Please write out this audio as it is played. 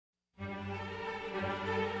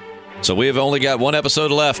So we have only got one episode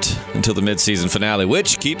left until the mid-season finale,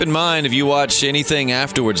 which, keep in mind, if you watch anything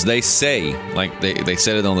afterwards, they say, like they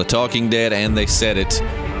said it on The Talking Dead, and they said it,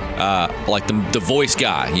 like the voice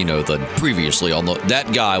guy, the previously on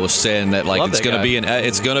that guy was saying that like it's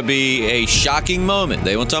going to be a shocking moment.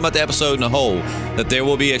 They won't talk about the episode in a whole, that there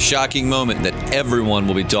will be a shocking moment that everyone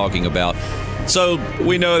will be talking about. So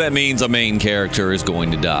we know that means a main character is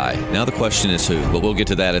going to die. Now the question is who, but we'll get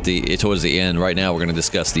to that towards the end. Right now we're going to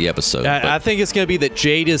discuss the episode. I think it's going to be that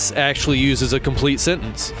Jadis actually uses a complete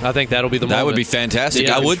sentence. I think that'll be the moment. That would be fantastic.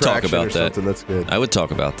 I would talk about that. That's good. I would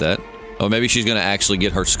talk about that. Or maybe she's going to actually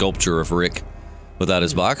get her sculpture of Rick without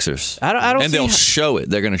his boxers. I don't and they'll show it.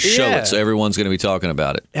 They're going to show it, so everyone's going to be talking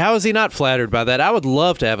about it. How is he not flattered by that? I would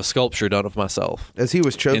love to have a sculpture done of myself. As he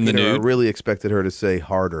was choking her, I really expected her to say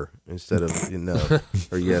harder instead of no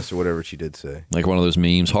or yes or whatever she did say. Like one of those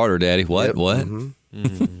memes, harder, Daddy. What? Yep. What?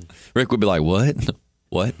 Mm-hmm. Rick would be like, what?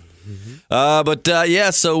 What?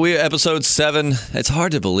 Mm-hmm. So we episode 7. It's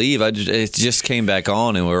hard to believe. It just came back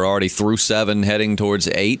on, and we're already through 7, heading towards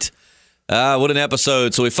 8. What an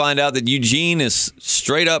episode! So we find out that Eugene is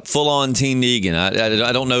straight up full on Team Negan.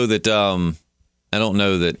 I don't know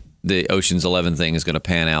that the Ocean's 11 thing is going to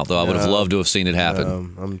pan out, though. I would have loved to have seen it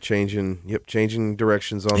happen. I'm changing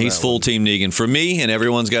directions on. He's full Team Negan for me, and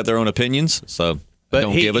everyone's got their own opinions. So I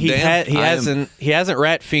don't give a damn. He hasn't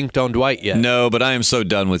rat-finked on Dwight yet. No, but I am so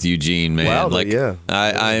done with Eugene, man. Wow, yeah.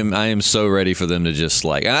 I am so ready for them to just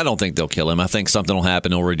and I don't think they'll kill him. I think something will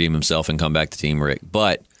happen. He'll redeem himself and come back to Team Rick,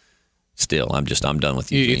 but. Still, I'm done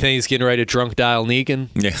with Eugene. You think he's getting ready to drunk dial Negan?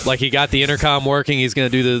 Yeah. Like he got the intercom working, he's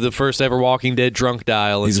going to do the first ever Walking Dead drunk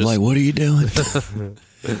dial. He's like, what are you doing?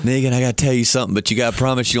 Negan, I got to tell you something, but you got to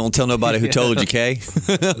promise you won't tell nobody who told you, Kay?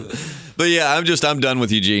 But yeah, I'm done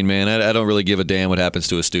with Eugene, man. I don't really give a damn what happens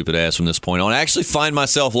to his stupid ass from this point on. I actually find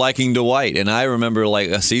myself liking Dwight, and I remember like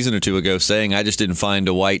a season or two ago saying I just didn't find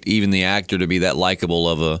Dwight, even the actor, to be that likable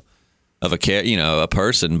of a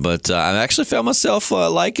person, but I actually found myself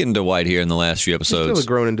liking Dwight here in the last few episodes. He's really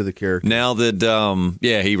grown into the character. Now that,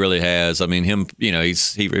 he really has. I mean, him, he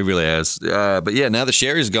really has. But yeah, now that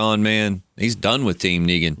Sherry's gone, man, he's done with Team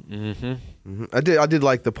Negan. Mm-hmm. Mm-hmm. I did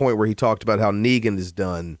like the point where he talked about how Negan is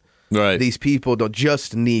done. Right. These people don't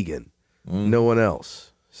just Negan, no one else.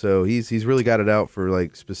 So he's really got it out for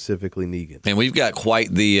like specifically Negan. And we've got quite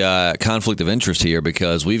the conflict of interest here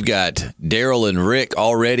because we've got Daryl and Rick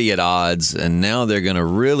already at odds, and now they're going to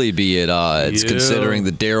really be at odds considering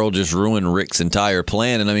that Daryl just ruined Rick's entire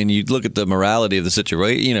plan. And I mean, you look at the morality of the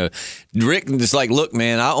situation. Rick is like, look,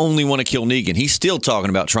 man, I only want to kill Negan. He's still talking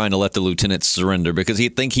about trying to let the lieutenants surrender because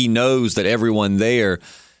he knows that everyone there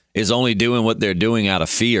is only doing what they're doing out of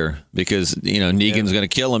fear because, Negan's going to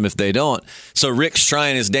kill them if they don't. So Rick's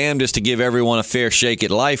trying his damnedest to give everyone a fair shake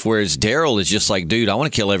at life, whereas Daryl is just like, dude, I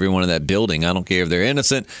want to kill everyone in that building. I don't care if they're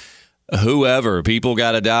innocent. Whoever, people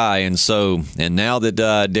got to die. And now that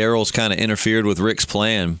Daryl's kind of interfered with Rick's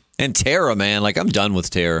plan. And Tara, man, I'm done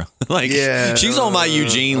with Tara. She's on my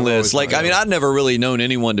Eugene list. I've never really known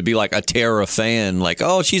anyone to be like a Tara fan.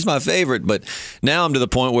 She's my favorite. But now I'm to the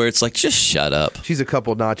point where it's like, just shut up. She's a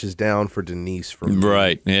couple notches down for Denise from me.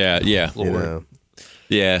 Right. Yeah.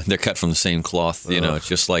 Yeah, they're cut from the same cloth. It's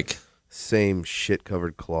just like same shit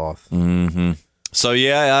covered cloth. Mm-hmm. So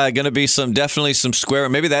going to be definitely some square.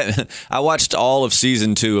 Maybe that I watched all of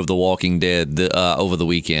season 2 of The Walking Dead over the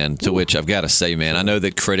weekend. To which I've got to say, man, I know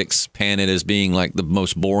that critics pan it as being like the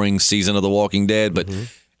most boring season of The Walking Dead, but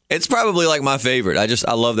it's probably like my favorite.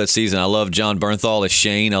 I love that season. I love John Bernthal as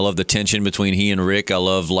Shane. I love the tension between he and Rick. I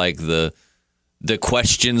love the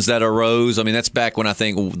questions that arose. I mean, that's back when I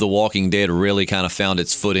think The Walking Dead really kind of found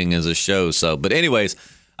its footing as a show. So, but anyways.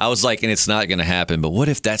 I was like, and it's not going to happen, but what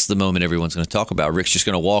if that's the moment everyone's going to talk about? Rick's just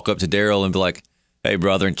going to walk up to Daryl and be like, hey,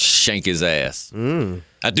 brother, and shank his ass.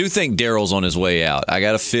 I do think Daryl's on his way out. I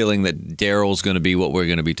got a feeling that Daryl's going to be what we're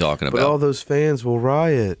going to be talking about. But all those fans will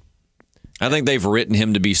riot. I think they've written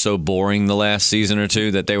him to be so boring the last season or two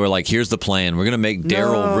that they were like, here's the plan. We're going to make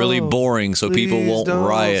Daryl really boring so people won't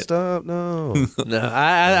riot. Stop, no.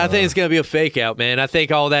 I think it's going to be a fake out, man. I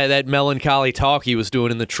think all that melancholy talk he was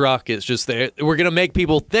doing in the truck is just there. We're going to make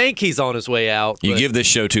people think he's on his way out. You give this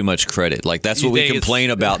show too much credit. That's what we complain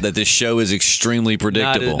about, that this show is extremely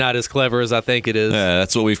predictable. Not as clever as I think it is. Yeah,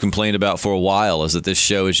 that's what we've complained about for a while, is that this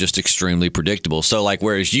show is just extremely predictable. So,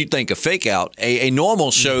 whereas you think a fake out, a normal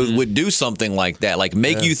show would do something like that,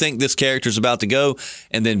 make you think this character's about to go,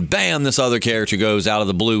 and then bam, this other character goes out of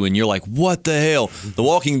the blue, and you're like, what the hell? The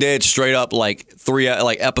Walking Dead straight up 3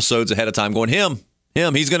 episodes ahead of time going, him,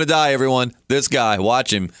 he's gonna die, everyone. This guy,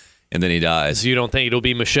 watch him. and then he dies. So you don't think it'll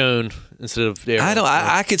be Michonne instead of Daryl?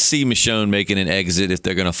 I could see Michonne making an exit if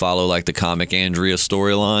they're going to follow like the comic Andrea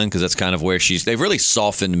storyline, because that's kind of where they've really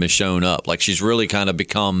softened Michonne up. Like she's really kind of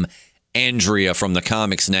become Andrea from the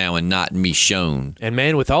comics now and not Michonne. And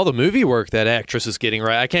man, with all the movie work that actress is getting,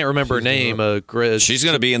 right? I can't remember her name. She's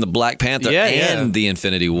going to be in the Black Panther and the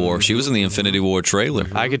Infinity War. She was in the Infinity War trailer.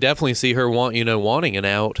 I could definitely see her wanting an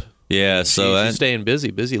out. Yeah, so she's staying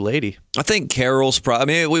busy lady. I think Carol's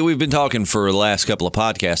probably. I mean, we've been talking for the last couple of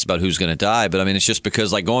podcasts about who's going to die, but I mean, it's just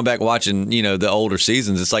because like going back watching, the older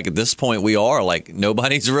seasons, it's like at this point we are like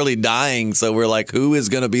nobody's really dying, so we're like, who is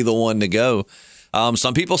going to be the one to go?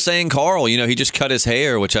 Some people saying Carl. He just cut his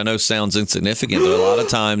hair, which I know sounds insignificant, but a lot of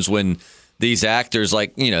times when these actors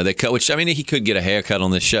they cut, which I mean, he could get a haircut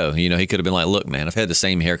on this show. He could have been like, look, man, I've had the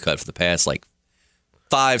same haircut for the past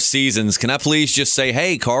 5 seasons. Can I please just say,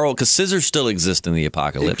 hey, Carl, because scissors still exist in the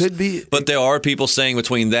apocalypse. It could be. But there are people saying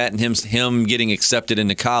between that and him getting accepted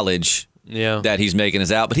into college that he's making his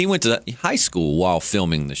out. But he went to high school while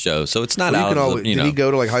filming the show, so it's not out of the, Did he go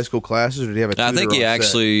to high school classes, or did he have a tutor?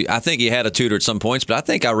 I think he had a tutor at some points, but I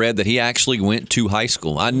think I read that he actually went to high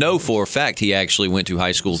school. I know for a fact he actually went to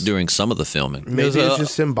high school during some of the filming. Maybe it's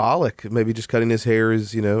just symbolic. Maybe just cutting his hair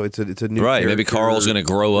is, it's a new right. Maybe Carl's going to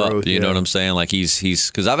grow up. You know what I'm saying? Like he's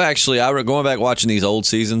because going back watching these old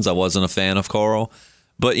seasons, I wasn't a fan of Carl.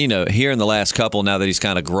 But, here in the last couple, now that he's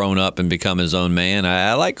kind of grown up and become his own man,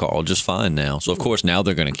 I like Carl just fine now. So, of course, now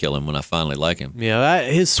they're going to kill him when I finally like him. Yeah,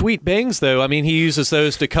 his sweet bangs, though. I mean, he uses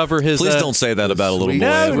those to cover his... Please don't say that about a little boy.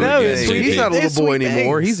 No, he's not a little boy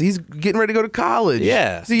anymore. He's getting ready to go to college.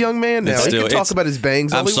 Yeah. He's a young man now. He can talk about his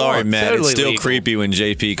bangs I'm sorry, Matt. Totally it's still legal. creepy when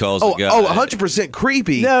JP calls the guy. 100%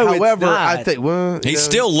 creepy. No, however, it's not. I think... he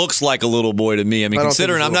still looks like a little boy to me. I mean,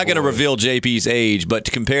 considering I'm not going to reveal JP's age, but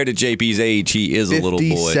compared to JP's age, he is a little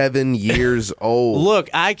boy. 57 years old. Look,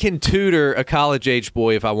 I can tutor a college-age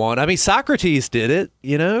boy if I want. I mean, Socrates did it,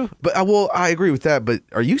 But I agree with that. But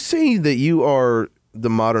are you saying that you are the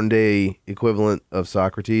modern-day equivalent of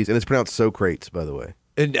Socrates? And it's pronounced Socrates, by the way.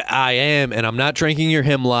 And I am, and I'm not drinking your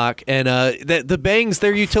hemlock. And the bangs,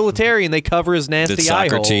 they're utilitarian. They cover his nasty Did eye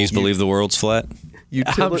hole. Socrates believe the world's flat?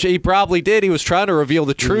 I'm sure he probably did. He was trying to reveal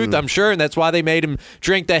the truth, I'm sure, and that's why they made him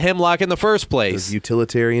drink the hemlock in the first place. Those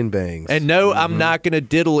utilitarian bangs. And no, I'm not going to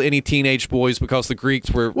diddle any teenage boys because the Greeks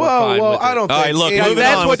were fine with it. I don't think... All right, look, moving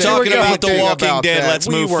on. We're talking about The Walking Dead. Let's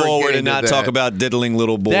move forward and not talk about diddling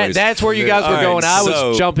little boys. That's where you guys were going. I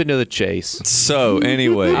was jumping to the chase. So,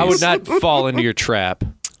 anyway. I would not fall into your trap.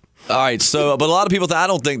 All right, so, but a lot of people, I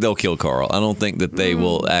don't think they'll kill Carl. I don't think that they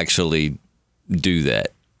will actually do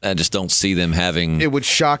that. I just don't see them having... It would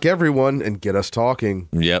shock everyone and get us talking.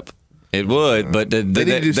 Yep, it would, but... They need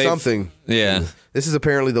to do something. Yeah. This is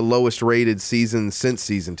apparently the lowest rated season since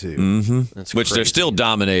season 2. Mm-hmm. Which they're still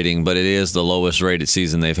dominating, but it is the lowest rated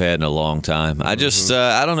season they've had in a long time. I just,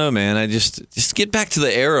 I don't know, man. I just get back to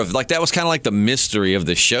the era of, that was kind of like the mystery of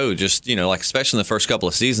the show. Just, especially in the first couple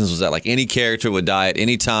of seasons, was that, any character would die at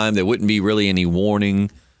any time. There wouldn't be really any warning.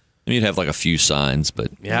 You'd have a few signs,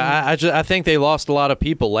 but yeah, I think they lost a lot of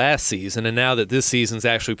people last season, and now that this season's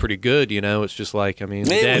actually pretty good, it's just they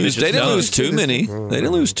didn't lose too many. They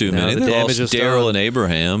didn't lose too many. They lost Daryl and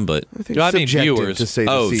Abraham, but I mean viewers. To say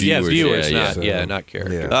viewers, not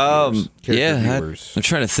characters. I'm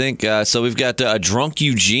trying to think. So we've got a drunk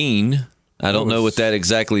Eugene. I don't know what that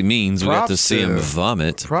exactly means. We got to see him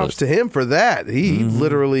vomit. Props to him for that. He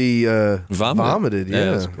literally vomited.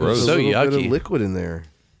 Yeah, it's gross. So a little yucky. bit of liquid in there.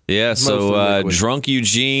 Yeah, so drunk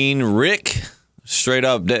Eugene, Rick, straight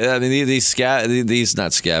up. I mean, these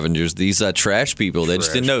not scavengers, these trash people. They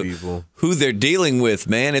just didn't know who they're dealing with,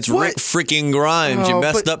 man. It's Rick freaking Grimes. You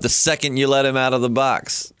messed up the second you let him out of the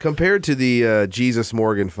box. Compared to the Jesus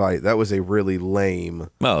Morgan fight, that was a really lame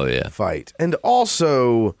fight. And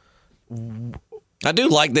also... I do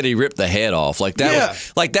like that he ripped the head off.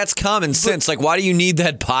 That's common sense. Why do you need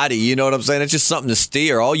that body? You know what I'm saying? It's just something to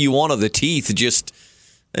steer. All you want are the teeth. Just...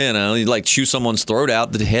 you chew someone's throat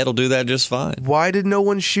out, the head will do that just fine. Why did no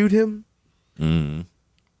one shoot him?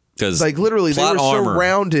 Because literally, they were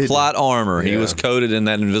surrounded. Plot armor. Yeah. He was coated in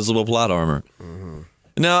that invisible plot armor.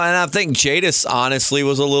 No, and I think Jadis honestly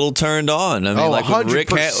was a little turned on. I mean,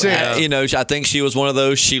 100%. I think she was one of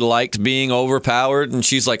those, she liked being overpowered, and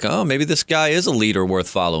she's like, oh, maybe this guy is a leader worth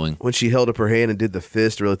following. When she held up her hand and did the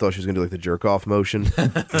fist, I really thought she was going to do the jerk-off motion.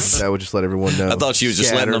 That would just let everyone know. I thought she was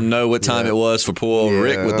just letting them know what time it was for poor old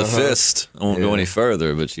Rick with the fist. I won't go any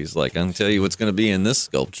further, but she's like, I can tell you what's going to be in this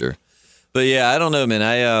sculpture. But yeah, I don't know, man.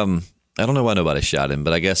 I don't know why nobody shot him,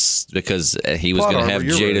 but I guess because he was going to have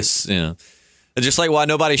Jadis, Just like why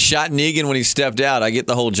nobody shot Negan when he stepped out. I get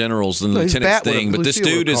the whole generals and lieutenants thing, but this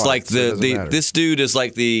dude is like this dude is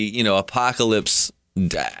like the apocalypse.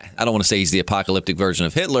 I don't want to say he's the apocalyptic version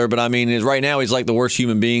of Hitler, but I mean right now he's like the worst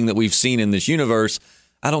human being that we've seen in this universe.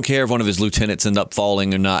 I don't care if one of his lieutenants end up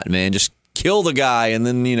falling or not, man. Just kill the guy and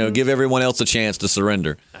then give everyone else a chance to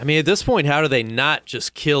surrender. I mean, at this point, how do they not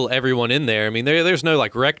just kill everyone in there? I mean, there's no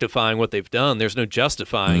like rectifying what they've done. There's no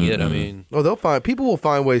justifying it. I mean, people will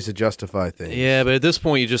find ways to justify things. Yeah, but at this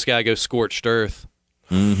point, you just gotta go scorched earth.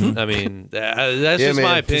 I mean, that's just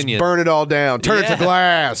my opinion. Just burn it all down. Turn it to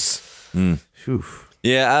glass. Whew.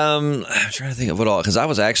 Yeah, I'm trying to think of what all, because I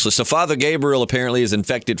was actually, so Father Gabriel apparently is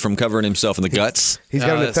infected from covering himself in the guts. He's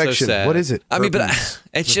got an infection. So what is it? I mean, but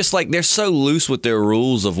it's just like they're so loose with their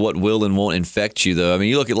rules of what will and won't infect you, though. I mean,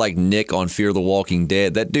 you look at like Nick on Fear the Walking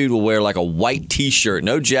Dead. That dude will wear like a white T-shirt,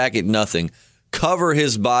 no jacket, nothing, cover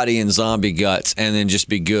his body in zombie guts, and then just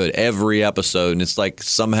be good every episode. And it's like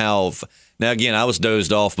somehow... Now, again, I was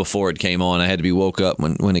dozed off before it came on. I had to be woke up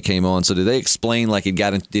when it came on. So did they explain, like,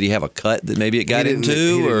 did he have a cut that maybe it got into?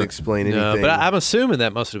 He didn't explain anything. No, but I'm assuming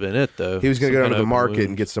that must have been it, though. He was going to go down to the market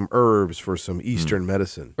and get some herbs for some Eastern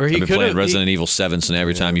medicine. Or I've been playing Resident Evil 7, so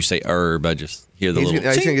every time you say herb, I just hear the He's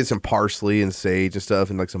going to get some parsley and sage and stuff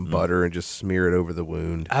and like some butter and just smear it over the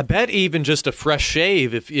wound. I bet even just a fresh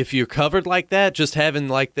shave, if you're covered like that, just having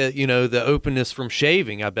like the the openness from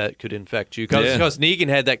shaving, I bet could infect you. Because Negan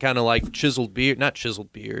had that kind of like chiseled beard, not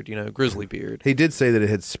chiseled beard, grizzly beard. He did say that it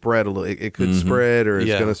had spread a little. It could spread or it's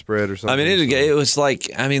going to spread or something. I mean, it was like,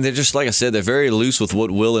 they're just, like I said, they're very loose with what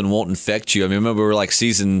will and won't infect you. I mean, remember like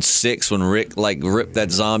season 6 when Rick like ripped that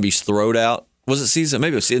zombie's throat out? Was it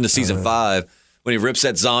maybe it was into season 5. When he rips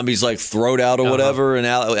that zombie's like throat out or whatever in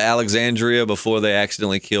Alexandria before they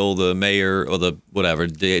accidentally kill the mayor or the whatever,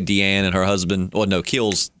 Deanne and her husband. Well, no,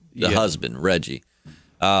 kills the husband, Reggie.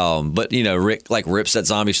 But Rick like rips that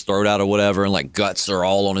zombie's throat out or whatever, and like guts are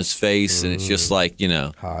all on his face, and it's just like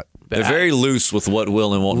hot. They're very loose with what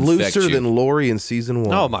will and won't infect you. Looser than Lori in season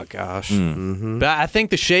 1. Oh my gosh! But I think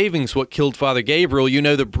the shaving's what killed Father Gabriel.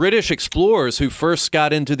 The British explorers who first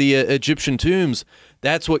got into the Egyptian tombs.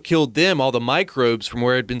 That's what killed them. All the microbes from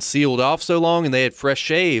where it had been sealed off so long, and they had fresh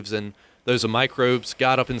shaves, and those microbes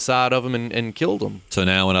got up inside of them and killed them. So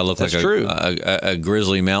now when I look like a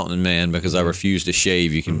grizzly mountain man because I refuse to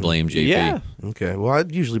shave, you can blame JP. Yeah. Okay. Well, I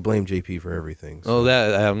usually blame JP for everything. So. Oh,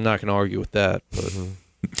 that I'm not going to argue with that. But.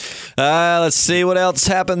 Let's see what else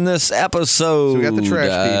happened this episode. So we got the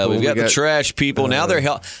trash people. We've got the trash people. Now they're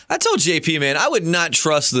I told JP, man, I would not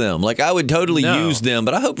trust them. Like, I would totally use them,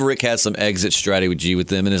 but I hope Rick has some exit strategy with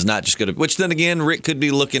them and is not just going to... Which then again, Rick could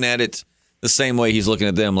be looking at it the same way he's looking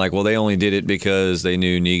at them. Like, well, they only did it because they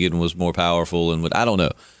knew Negan was more powerful and I don't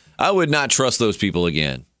know. I would not trust those people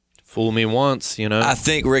again. Fool me once, I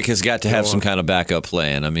think Rick has got to have some kind of backup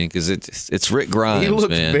plan. I mean, because it's Rick Grimes, He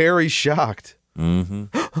looked man. very shocked. Like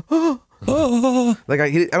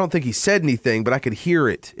I don't think he said anything, but I could hear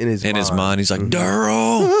it in his mind. He's like,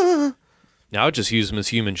 Daryl. Now I would just use them as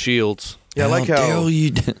human shields. Yeah, I like how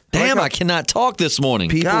damn, I cannot talk this morning.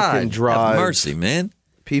 People can drive. Have mercy, man.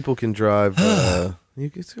 People can drive.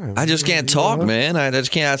 I just can't talk, man. I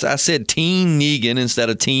just can't. I said Teen Negan instead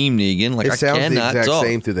of Team Negan. Like, it sounds I cannot the exact talk.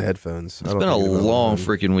 same through the headphones. It's been a long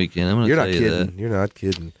freaking weekend. I'm You're not not kidding. You're not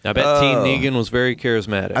kidding. I bet Teen Negan was very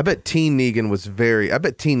charismatic. I bet Teen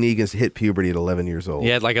Negan's hit puberty at 11 years old. He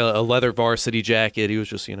had like a leather varsity jacket. He was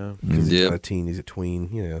just, He's not a teen. He's a tween.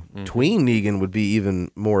 Tween Negan would be even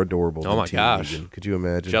more adorable. Oh my gosh! Negan. Could you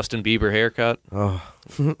imagine? Justin Bieber haircut. Oh,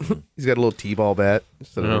 he's got a little t-ball bat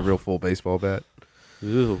instead of a real full baseball bat.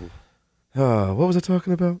 Ooh. What was I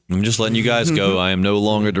talking about? I'm just letting you guys go. I am no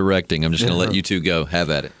longer directing. I'm just going to let you two go. Have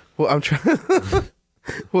at it. Well, I'm trying.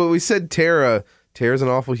 Well, we said Tara. Tara's an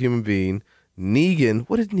awful human being. Negan.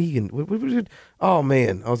 What did Negan? What, oh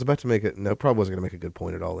man, I was about to make it. No, probably wasn't going to make a good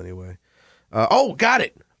point at all. Anyway. Got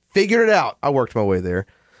it. Figured it out. I worked my way there.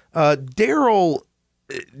 Daryl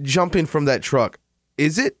jumping from that truck.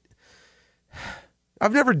 Is it?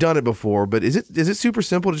 I've never done it before, but is it super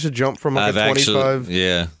simple just to jump from like a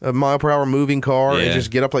 25 mile per hour moving car and just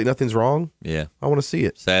get up like nothing's wrong? Yeah. I want to see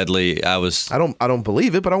it. Sadly, I don't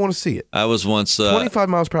believe it, but I want to see it. I was once 25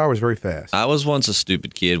 miles per hour is very fast. I was once a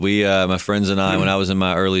stupid kid. We my friends and I when I was in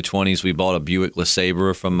my early 20s, we bought a Buick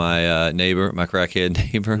LeSabre from my neighbor, my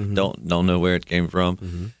crackhead neighbor. Don't know where it came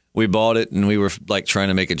from. We bought it, and we were like trying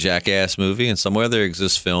to make a Jackass movie, and somewhere there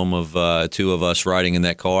exists film of two of us riding in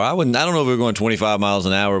that car. I don't know if we were going 25 miles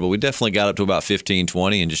an hour, but we definitely got up to about 15,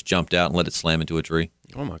 20 and just jumped out and let it slam into a tree.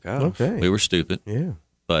 Oh, my gosh. Okay. We were stupid. Yeah.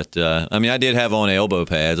 But, I did have on elbow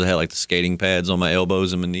pads. I had like the skating pads on my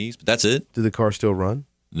elbows and my knees, but that's it. Did the car still run?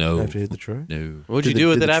 No. After you hit the truck? No. What'd you do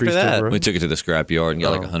with it after that? We took it to the scrapyard and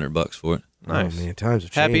got like $100 for it. Nice. Oh man, times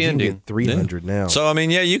have changed. Happy You can ending. get 300 now. So I mean,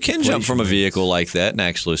 yeah, you can jump from a Inflation vehicle like that and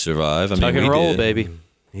actually survive. I mean, Tuck and we roll, did. baby.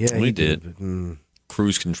 Yeah, We you did. but,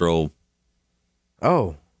 Cruise control.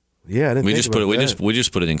 Oh, yeah. I didn't We think just put it. about We that.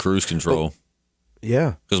 just put it in cruise control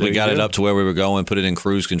Yeah, because there we you got it go. up to where we were going, put it in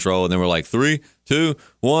cruise control, and then we're like 3, 2,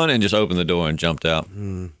 1, and just opened the door and jumped out.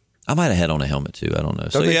 I might have had on a helmet too. I don't know.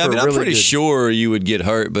 So make yeah, I for a mean, I'm really pretty good- sure you would get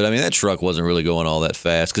hurt, but I mean, that truck wasn't really going all that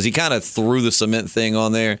fast because he kind of threw the cement thing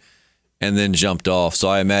on there and then jumped off. So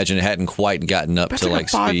I imagine it hadn't quite gotten up That's to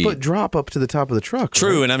like like a 5-foot speed. drop up to the top of the truck.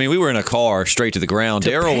 True, right? and I mean, we were in a car straight to the ground.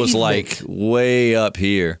 To Daryl was pavement. like way up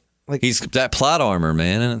here. Like- He's that plot armor,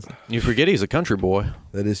 man. And You forget he's a country boy.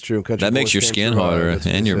 That is true. Country that makes boys your can't skin survive, harder that's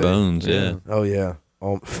what and they your say. bones. Yeah. Oh yeah.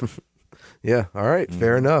 Yeah. All right.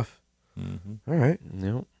 Fair enough. All right.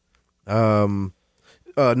 Yep.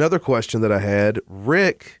 Another question that I had,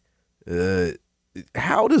 Rick.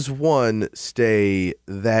 How does one stay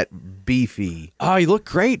that beefy? Oh, he looked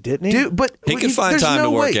great, didn't he? Dude, but He can find there's time no to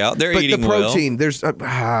work way. out. They're but eating the well. protein. There's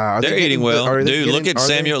They're eating well, dude. Look at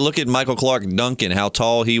Samuel. Look at Michael Clark Duncan. How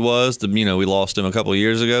tall he was. We lost him a couple of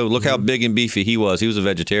years ago. Look how big and beefy he was. He was a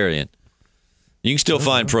vegetarian. You can still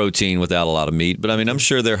find protein without a lot of meat, but I mean, I'm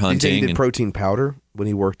sure they're Did he hunting. did and- protein powder when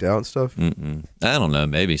he worked out and stuff? I don't know,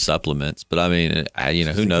 maybe supplements, but I mean, who You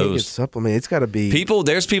can't get knows? supplement. It's got to be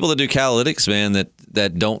There's people that do catalytics, man,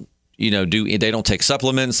 that don't, they don't take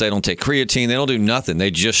supplements, they don't take creatine, they don't do nothing. They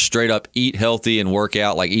just straight up eat healthy and work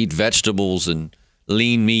out, like eat vegetables and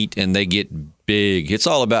lean meat, and they get big. It's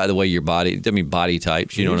all about the way your body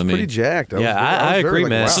types, you know what I mean? Pretty jacked. Yeah, I was very agree, like,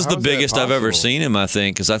 man. wow, This is how the that biggest I've ever possible? seen him, I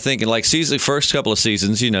think, because I think in like first couple of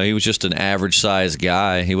seasons, he was just an average sized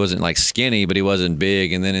guy. He wasn't like skinny, but he wasn't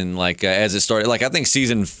big. And then in like as it started, like I think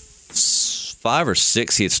season 5 or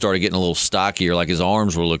 6, he had started getting a little stockier, like his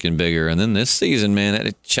arms were looking bigger. And then this season, man,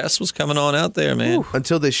 that chest was coming on out there, man.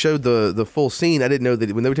 Until they showed the full scene, I didn't know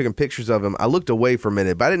that when they were taking pictures of him. I looked away for a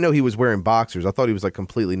minute, but I didn't know he was wearing boxers. I thought he was like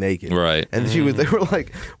completely naked. Right. And they were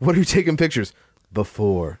like, "What are you taking pictures?"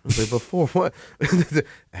 Before. I was like, before what?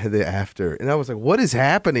 And the after. And I was like, what is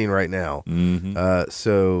happening right now?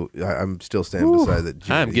 So I'm still standing beside that.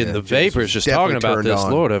 I'm getting the James vapors was just talking definitely about turned this.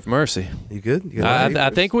 on. Lord have mercy. You good? You got I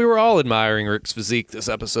vapors? think we were all admiring Rick's physique this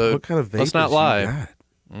episode. What kind of vapors Let's not you lie.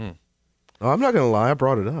 got? Oh, I'm not going to lie. I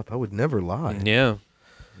brought it up. I would never lie. Yeah.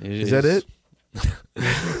 Is that it? Is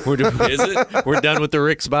it? We're done with the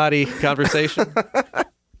Rick's body conversation.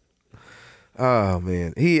 Oh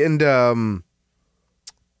man,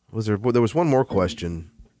 there was one more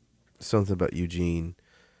question, something about Eugene.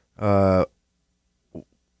 So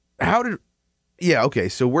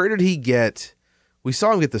where did he get? We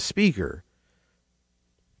saw him get the speaker.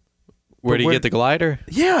 Where did he get the glider?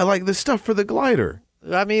 Yeah, like the stuff for the glider.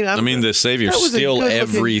 I mean, The Saviors That was a steal good-looking-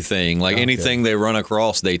 everything. Like Okay. anything they run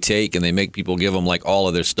across, they take, and they make people give them like all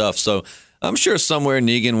of their stuff. So I'm sure somewhere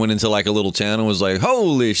Negan went into like a little town and was like,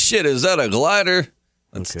 "Holy shit, is that a glider?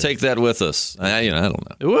 Let's take that with us." I don't know.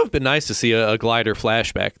 it would have been nice to see a glider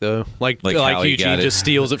flashback, though. Like how he Eugene got it. just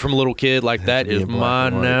steals it from a little kid. Like, that is in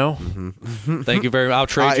black and mine white. now. Thank you very much. I'll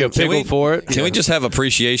trade you a Can pickle for it. Can we just have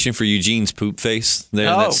appreciation for Eugene's poop face there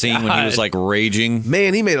in Oh, that scene when he was God. like raging?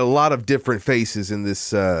 Man, he made a lot of different faces in this.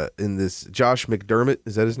 Josh McDermott,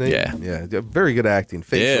 is that his name? Yeah. yeah. Very good acting.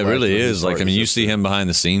 Yeah, it Facial really acting on is. his Like, part I mean, is you just see good. him behind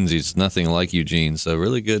the scenes; he's nothing like Eugene. So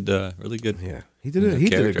really good, really good. Yeah, he did. He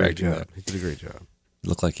did a character great acting job. that. He did a great job.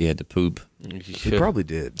 Looked like he had to poop. He probably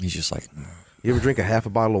did. He's just like, You ever drink a half a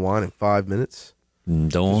bottle of wine in 5 minutes?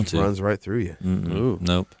 don't want Just to. runs right through you. Ooh.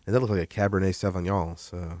 Nope. And that looked like a Cabernet Sauvignon,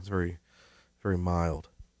 so it's very, very mild.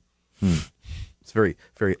 It's very,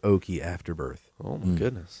 very oaky afterbirth. Oh, my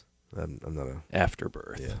goodness. I'm not a.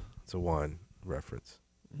 Afterbirth. Yeah, it's a wine reference.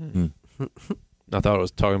 I thought it was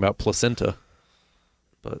talking about placenta.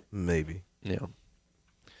 But, Maybe. yeah.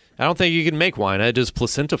 I don't think you can make wine. Does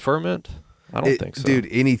placenta ferment? I don't think so. Dude,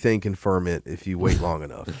 anything can ferment if you wait long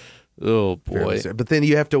enough. Oh, Fair boy. to say. But then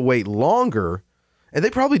you have to wait longer, and they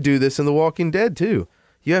probably do this in The Walking Dead too.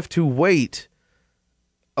 You have to wait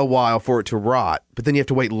a while for it to rot, but then you have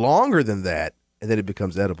to wait longer than that, and then it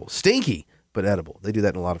becomes edible. Stinky, but edible. They do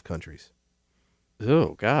that in a lot of countries.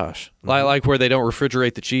 Oh, gosh. Like where they don't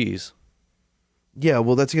refrigerate the cheese. Yeah,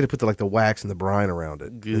 well, that's you got to put the wax and the brine around it,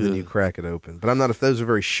 and then you crack it open. But I'm not. If those are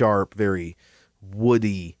very sharp, very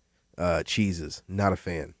woody cheeses, not a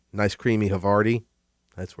fan. Nice creamy Havarti,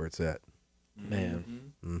 that's where it's at.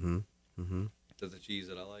 Man. Is that the cheese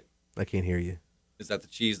that I like? I can't hear you. Is that the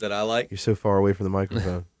cheese that I like? You're so far away from the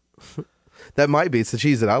microphone. That might be. It's the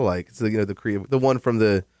cheese that I like. It's the one from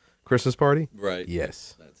the Christmas party. Right.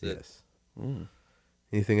 Yes. That's it. Yes.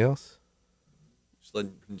 Anything else?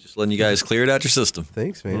 Just letting you guys clear it out your system.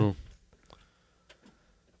 Thanks, man.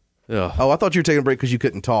 Yeah. Oh, I thought you were taking a break because you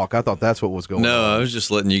couldn't talk. I thought that's what was going on. No, I was just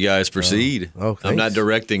letting you guys proceed. Oh, I'm not thanks.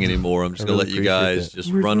 directing anymore. I'm just going to let you guys just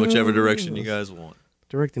run whichever direction you guys want.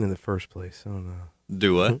 Directing in the first place. I don't know.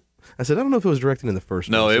 Do what? I said I don't know if it was directing in the first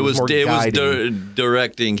place. No, it was more guiding.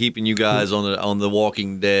 directing, keeping you guys on the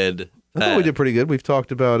Walking Dead. I thought we did pretty good. We've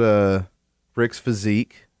talked about Rick's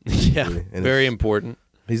physique. Yeah, And very important.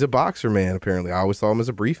 He's a boxer man, apparently. I always thought him as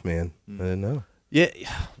a brief man. I didn't know. Yeah,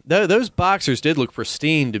 those boxers did look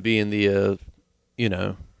pristine to be in the,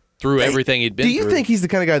 through everything he'd been through. Do you think he's the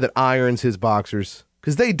kind of guy that irons his boxers?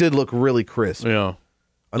 Because they did look really crisp. Yeah.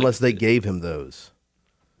 Unless they gave him those.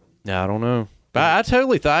 Yeah, I don't know. But I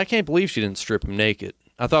totally thought, I can't believe she didn't strip him naked.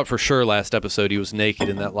 I thought for sure last episode he was naked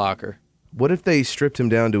in that locker. What if they stripped him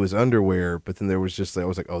down to his underwear, but then there was just, I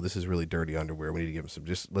was like, oh, this is really dirty underwear. We need to give him some,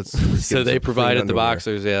 let's So they provided the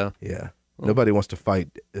boxers, yeah. Yeah. Nobody wants to fight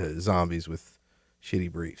zombies with shitty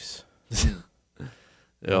briefs.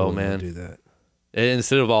 Oh, man. Do that.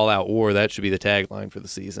 Instead of all out war, that should be the tagline for the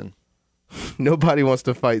season. Nobody wants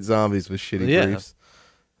to fight zombies with shitty Yeah. briefs.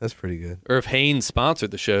 That's pretty good. Or if Hanes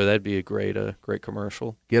sponsored the show, that'd be a great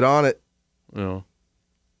commercial. Get on it. Oh.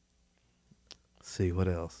 Let's see, what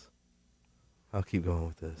else? I'll keep going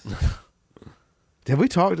with this. Have we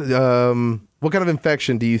talked? What kind of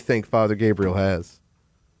infection do you think Father Gabriel has?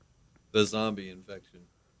 The zombie infection.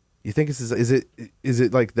 You think is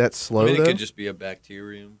it like that slow? I mean, it though? could just be a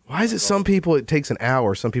bacterium. Why is it some people it takes an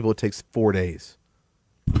hour, some people it takes 4 days?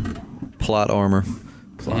 Plot armor.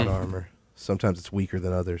 Plot armor. Sometimes it's weaker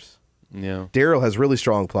than others. Yeah. Daryl has really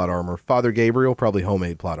strong plot armor. Father Gabriel, probably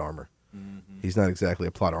homemade plot armor. He's not exactly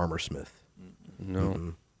a plot armor smith.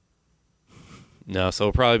 No. No, so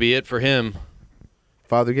it'll probably be it for him.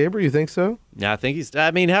 Father Gabriel, you think so? Yeah, I think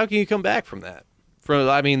how can you come back from that?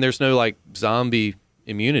 There's no zombie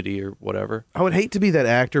immunity or whatever. I would hate to be that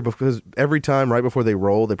actor because every time right before they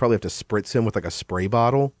roll, they probably have to spritz him with like a spray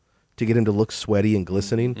bottle to get him to look sweaty and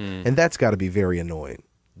glistening. And that's got to be very annoying.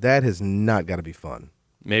 That has not got to be fun.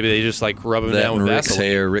 Maybe they just rub him That down and with Rick's Vaseline.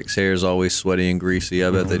 hair. Rick's hair is always sweaty and greasy.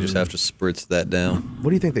 I bet they just have to spritz that down.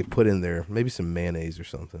 What do you think they put in there? Maybe some mayonnaise or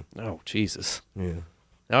something. Oh, Jesus. Yeah.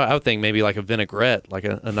 I would think maybe like a vinaigrette, like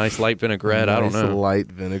a nice light vinaigrette. I don't Nice know.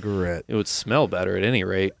 light vinaigrette. It would smell better at any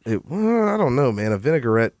rate. Well, I don't know, man. A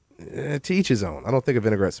vinaigrette, to each his own. I don't think a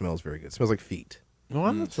vinaigrette smells very good. It smells like feet.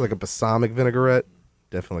 Well, It's like a balsamic vinaigrette.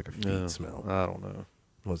 Definitely like a feet smell. I don't know.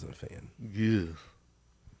 Wasn't a fan. Ugh.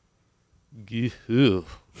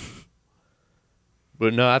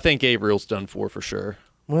 But no, I think Gabriel's done for sure.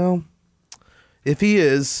 Well, if he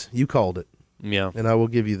is, you called it. Yeah. And I will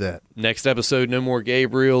give you that. Next episode, no more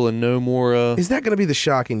Gabriel and no more. Is that going to be the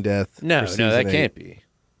shocking death? No, for that season 8? can't be.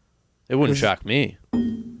 It wouldn't shock me.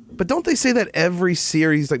 But don't they say that every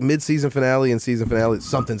series, like mid-season finale and season finale,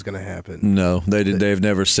 something's going to happen? No, they've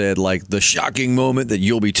never said the shocking moment that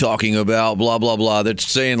you'll be talking about, blah, blah, blah. They're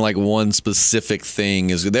saying one specific thing.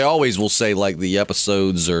 They always will say the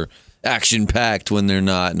episodes are action-packed when they're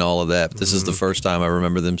not and all of that. But this is the first time I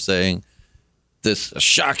remember them saying this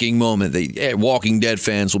shocking moment that Walking Dead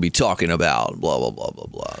fans will be talking about, blah, blah, blah, blah,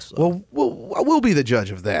 blah. So. Well, we'll be the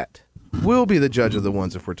judge of that. We'll be the judge of the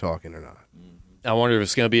ones if we're talking or not. I wonder if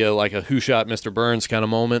it's going to be a who shot Mr. Burns kind of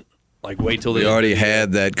moment. Wait till we already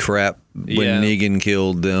had that crap when Negan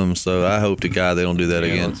killed them, so I hope to God they don't do that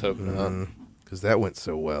again. Let's hope not. Because that went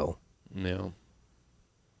so well. Yeah.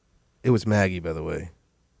 It was Maggie, by the way.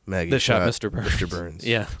 Maggie That shot Mr. Burns. Mr. Burns.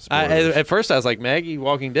 Yeah. Spoilers. At first I was like, Maggie,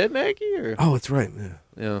 Walking Dead Maggie? Or? Oh, it's right. Yeah.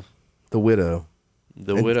 Yeah. The Widow.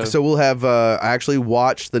 The Widow. So we'll have, I actually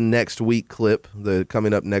watched the next week clip,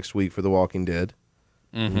 coming up next week for The Walking Dead.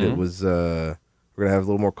 Mm-hmm. And it was, we're going to have a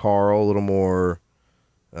little more Carl, a little more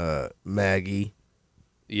Maggie.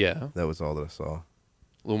 Yeah. That was all that I saw. A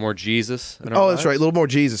little more Jesus. Oh, that's right. A little more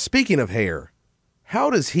Jesus. Speaking of hair, how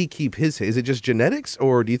does he keep his hair? Is it just genetics,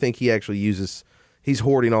 or do you think he actually he's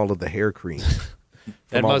hoarding all of the hair cream from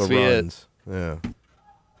That all must the be it. runs? Yeah.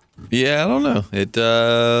 Yeah, I don't know.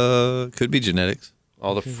 It could be genetics.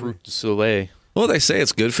 All the fruit du soleil. Well, they say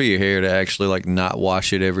it's good for your hair to actually not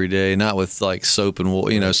wash it every day, not with soap and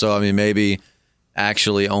water, So I mean, maybe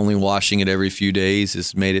actually only washing it every few days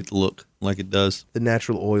has made it look like it does. The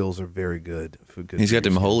natural oils are very good. He's got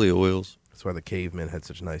them holy oils. That's why the cavemen had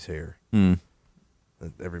such nice hair.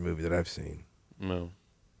 Every movie that I've seen. No.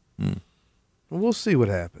 Well, we'll see what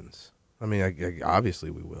happens. I mean, obviously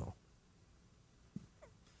we will.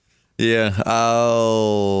 Yeah.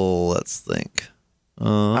 Oh, let's think.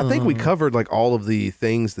 I think we covered all of the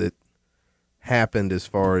things that happened as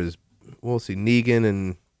far as we'll see Negan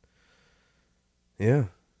and Yeah.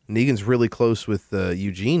 Negan's really close with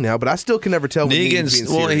Eugene now, but I still can never tell. Negan's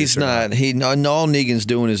well, he's not. All Negan's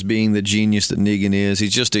doing is being the genius that Negan is.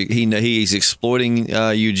 He's just he's exploiting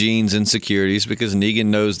Eugene's insecurities because Negan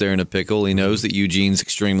knows they're in a pickle. He knows that Eugene's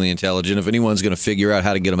extremely intelligent. If anyone's going to figure out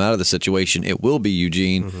how to get him out of the situation, it will be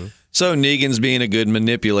Eugene. Mm-hmm. So Negan's being a good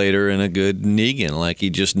manipulator and a good Negan. Like he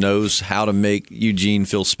just knows how to make Eugene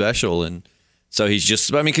feel special and. So he's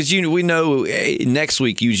just, I mean, because we know next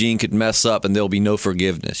week Eugene could mess up and there'll be no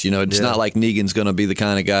forgiveness. It's not like Negan's going to be the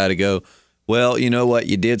kind of guy to go, well, you know what,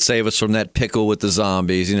 you did save us from that pickle with the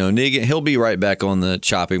zombies. Negan, he'll be right back on the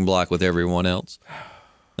chopping block with everyone else.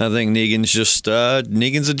 I think Negan's just,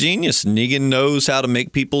 Negan's a genius. Negan knows how to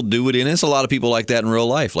make people do it. And it's a lot of people like that in real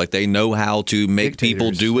life. Like they know how to make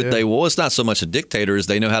people do what they want. It's not so much a dictator as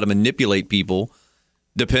they know how to manipulate people.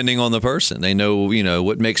 Depending on the person, they know,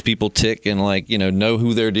 what makes people tick and know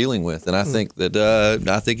who they're dealing with. And I think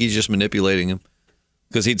that he's just manipulating him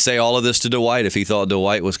because he'd say all of this to Dwight if he thought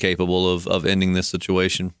Dwight was capable of ending this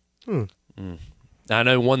situation. I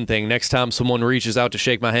know one thing. Next time someone reaches out to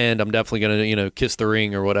shake my hand, I'm definitely going to, kiss the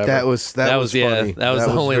ring or whatever. That was funny. Yeah, that was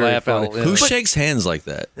the only laugh out. Who shakes hands like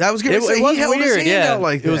that? I was going to say, he held his hand out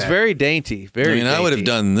like that. It was very dainty. Very. I would have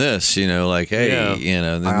done this, like, hey,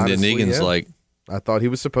 then Negan's like. I thought he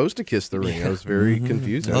was supposed to kiss the ring. I was very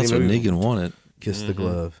confused. That's what Negan wanted. Kiss the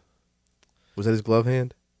glove. Was that his glove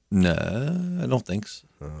hand? No, I don't think so.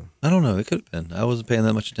 I don't know. It could have been. I wasn't paying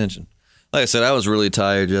that much attention. Like I said, I was really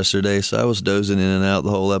tired yesterday, so I was dozing in and out the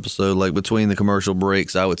whole episode. Like between the commercial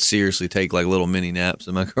breaks, I would seriously take like little mini naps,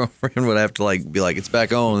 and my girlfriend would have to be like, "It's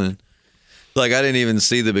back on." And I didn't even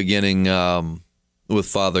see the beginning with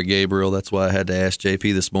Father Gabriel. That's why I had to ask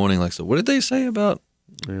JP this morning. So what did they say about?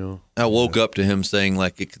 Yeah. I woke up to him saying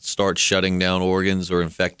it could start shutting down organs or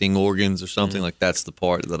infecting organs or something. That's the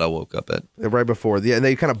part that I woke up at. Right before. Yeah, and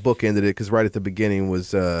they kind of bookended it because right at the beginning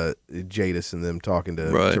was Jadis and them talking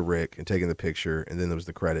to Rick and taking the picture, and then there was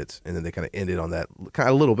the credits, and then they kind of ended on that kind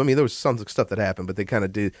of little. I mean, there was some stuff that happened, but they kind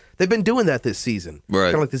of did. They've been doing that this season.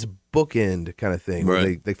 Right. Kind of like this bookend kind of thing.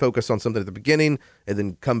 Where they focus on something at the beginning and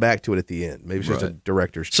then come back to it at the end. Maybe it's just a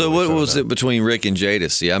director's choice. So what was it between Rick and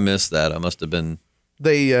Jadis? See, I missed that. I must have been...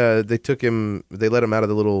 They took him. They let him out of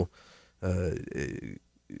the little,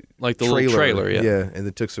 little trailer, yeah, and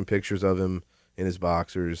they took some pictures of him in his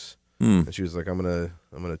boxers. And she was like, "I'm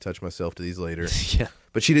gonna touch myself to these later." Yeah,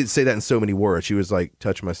 but she didn't say that in so many words. She was like,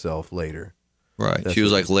 "Touch myself later." Right. She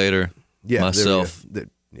was like, "Later." Yeah, myself.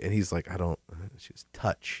 And he's like, "I don't." She was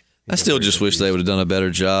touch. I still just wish they would have done a better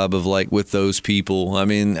job of with those people. I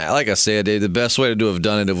mean, like I said, the best way to have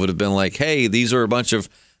done it would have been like, "Hey, these are a bunch of."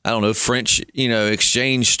 I don't know, French,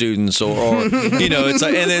 exchange students or it's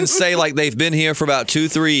and then say they've been here for about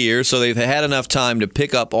 2-3 years, so they've had enough time to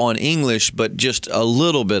pick up on English, but just a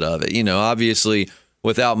little bit of it. Obviously,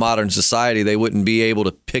 without modern society, they wouldn't be able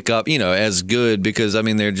to pick up, as good because, I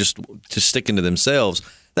mean, they're just sticking to themselves.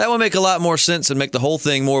 That would make a lot more sense and make the whole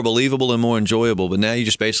thing more believable and more enjoyable. But now you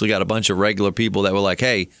just basically got a bunch of regular people that were like,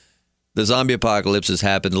 hey, the zombie apocalypse has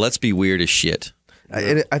happened. Let's be weird as shit.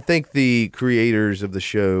 And I think the creators of the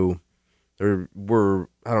show were,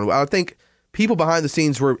 I don't know, I think people behind the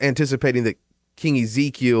scenes were anticipating that King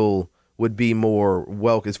Ezekiel would be more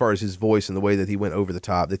welcome as far as his voice and the way that he went over the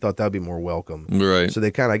top. They thought that would be more welcome. Right. So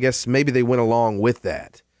they kind of, I guess maybe they went along with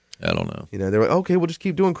that. I don't know. They were like, okay, we'll just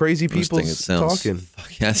keep doing crazy people talking.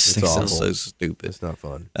 That sounds so stupid. It's not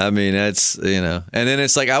fun. I mean, that's, and then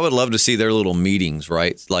it's I would love to see their little meetings,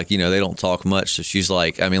 right? they don't talk much. So she's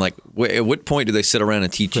like, I mean, at what point do they sit around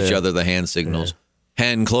and teach each other the hand signals? Yeah.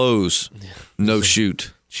 Hand close, no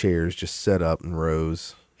shoot. Chairs just set up in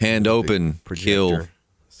rows. Hand open, kill.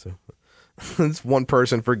 So this one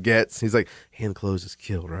person forgets. He's like, hand closes,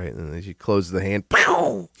 kill, right? And then she closes the hand.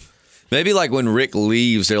 Pow! Maybe when Rick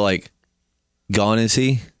leaves, they're like, gone is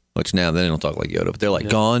he? Which now they don't talk like Yoda, but they're like,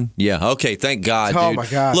 gone? Yeah. Okay, thank God, dude. Oh, my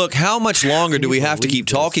God. Look, how much longer do we have to keep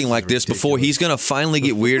talking like this before he's going to finally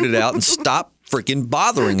get weirded out and stop freaking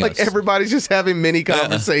bothering us? Everybody's just having mini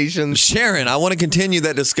conversations. Sharon, I want to continue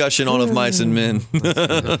that discussion on Of Mice and Men.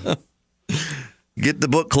 Get the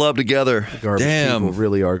book club together. Garbage Damn. people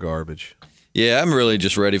really are garbage. Yeah, I'm really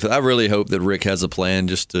just ready for that. I really hope that Rick has a plan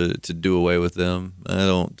just to do away with them. I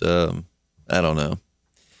don't know.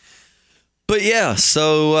 But yeah,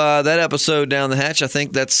 so that episode Down the Hatch, I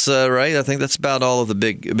think that's right. I think that's about all of the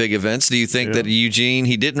big events. Do you think that Eugene,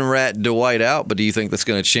 he didn't rat Dwight out, but do you think that's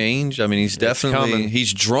going to change? I mean, he's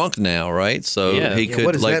he's drunk now, right? So he could.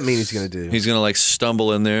 What does that mean he's going to do? He's going to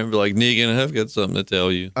stumble in there and be like, Negan, I've got something to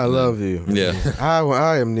tell you. I love you. Yeah.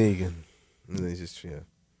 I am Negan. And then he's just,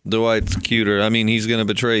 Dwight's cuter. I mean, he's going to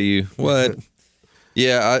betray you. What?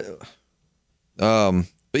 Yeah,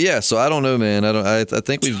 But yeah, so I don't know, man. I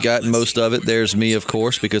think we've gotten most of it. There's me, of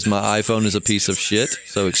course, because my iPhone is a piece of shit.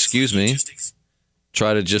 So excuse me.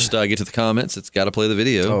 Try to just get to the comments. It's got to play the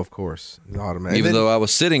video. Oh, of course. Automatic. Even though I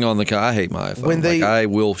was sitting on the car, I hate my iPhone. I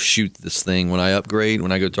will shoot this thing when I upgrade.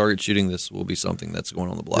 When I go target shooting, this will be something that's going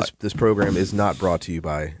on the block. This program is not brought to you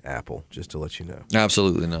by Apple, just to let you know.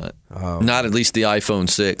 Absolutely not. Not at least the iPhone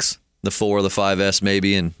 6. The 4, the 5S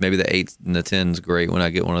maybe, and maybe the 8 and the 10 is great when I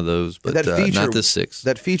get one of those, but that feature, not the 6.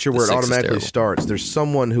 That feature where it automatically starts, there's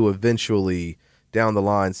someone who eventually down the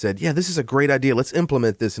line said, yeah, this is a great idea. Let's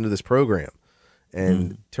implement this into this program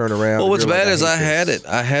and turn around. Well, what's bad is I had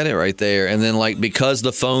it right there, and then like because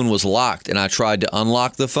the phone was locked and I tried to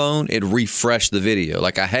unlock the phone, it refreshed the video.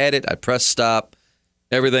 Like I had it, I pressed stop.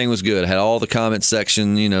 Everything was good. I had all the comment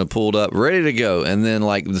section, pulled up, ready to go. And then,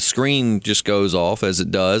 like, the screen just goes off as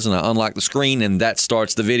it does, and I unlock the screen, and that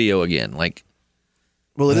starts the video again. Like,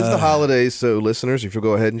 well, it is the holidays, so listeners, if you'll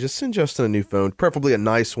go ahead and just send Justin a new phone, preferably a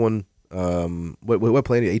nice one. What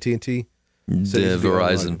plan? AT&T?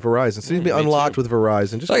 Verizon. Verizon. So he's been unlocked with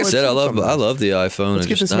Verizon. Just like I said, I love the iPhone. Let's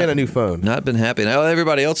get this man a new phone. Not been happy. Now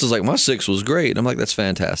everybody else is like, my 6 was great. I'm like, that's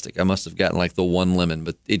fantastic. I must have gotten like the one lemon.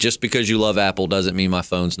 But just because you love Apple doesn't mean my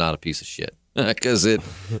phone's not a piece of shit. Because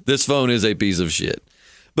this phone is a piece of shit.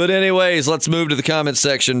 But anyways, let's move to the comment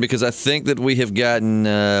section because I think that we have gotten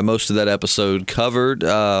most of that episode covered.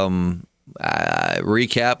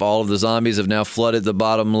 Recap: all of the zombies have now flooded the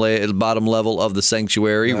bottom level of the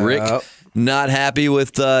sanctuary. Rick not happy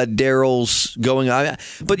with Daryl's going on.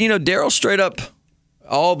 But, Daryl straight up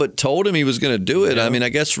all but told him he was going to do it. Yeah. I mean, I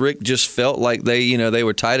guess Rick just felt like they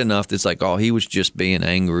were tight enough that it's like, oh, he was just being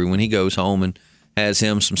angry. When he goes home and has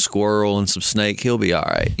him some squirrel and some snake, he'll be all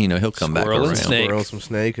right. He'll come back around. Squirrel, some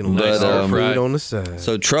snake, and fruit on the side.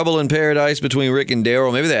 So trouble in paradise between Rick and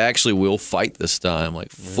Daryl. Maybe they actually will fight this time,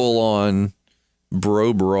 like full on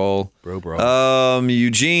bro brawl.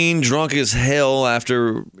 Eugene drunk as hell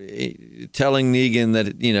after telling Negan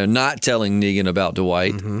that not telling Negan about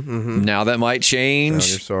Dwight. Now that might change.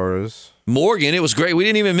 Your sorrows. Morgan, it was great. We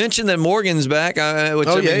didn't even mention that Morgan's back. He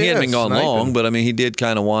hadn't been gone long, but he did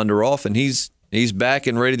kind of wander off, and he's back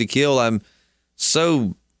and ready to kill. I'm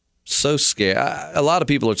so scared. A lot of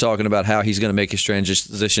people are talking about how he's going to make his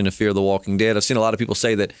transition to Fear the Walking Dead. I've seen a lot of people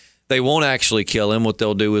say that they won't actually kill him. What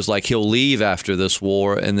they'll do is like he'll leave after this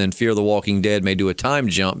war, and then Fear the Walking Dead may do a time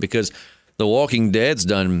jump because The Walking Dead's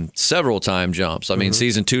done several time jumps. I mean,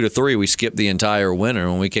 season 2 to 3, we skipped the entire winter.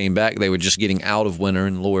 When we came back, they were just getting out of winter,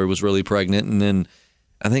 and Lori was really pregnant. And then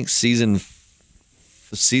I think season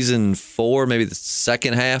 4, maybe the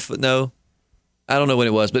second half. No, I don't know when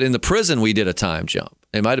it was, but in the prison we did a time jump.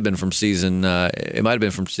 It might have been from season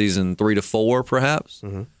 3 to 4, perhaps.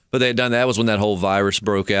 But they had done that was when that whole virus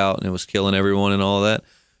broke out and it was killing everyone and all that.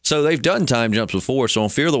 So they've done time jumps before. So on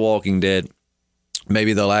Fear the Walking Dead,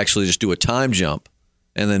 maybe they'll actually just do a time jump,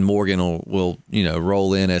 and then Morgan will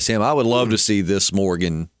roll in as him. I would love to see this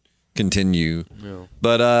Morgan continue. Yeah.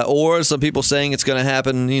 But or some people saying it's going to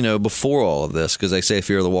happen, before all of this, because they say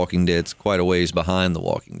Fear the Walking Dead's quite a ways behind The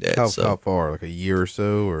Walking Dead. How far? Like a year or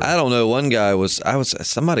so? Or? I don't know. One guy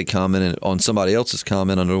somebody commented on somebody else's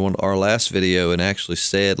comment under our last video and actually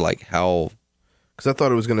said like how. Because I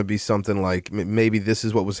thought it was going to be something like maybe this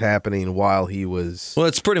is what was happening while he was. Well,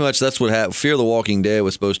 it's pretty much that's what happened. Fear the Walking Dead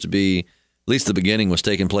was supposed to be, at least the beginning was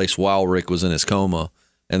taking place while Rick was in his coma.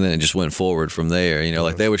 And then it just went forward from there.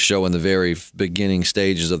 Like they were showing the very beginning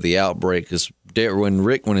stages of the outbreak. Because when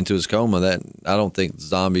Rick went into his coma, that I don't think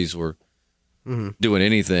zombies were doing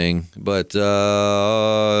anything. But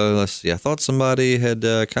let's see. I thought somebody had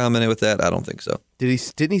commented with that. I don't think so.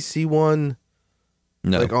 Didn't he see one?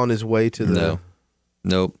 No. Like on his way to the. No.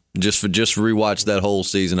 Nope. Just rewatch that whole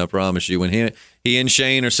season. I promise you. When he and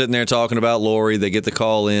Shane are sitting there talking about Lori, they get the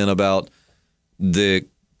call in about the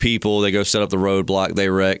people. They go set up the roadblock. They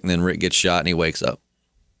wreck, and then Rick gets shot, and he wakes up.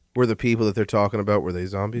 Were the people that they're talking about, were they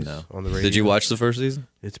zombies? No. On the radio? Did you watch the first season?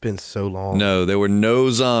 It's been so long. No, there were no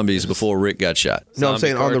zombies before Rick got shot. No, I'm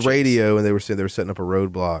saying on the radio, and they were saying they were setting up a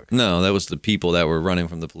roadblock. No, that was the people that were running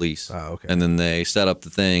from the police. Oh, okay. And then they set up the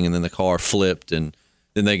thing, and then the car flipped, and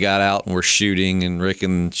then they got out and were shooting, and Rick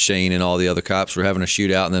and Shane and all the other cops were having a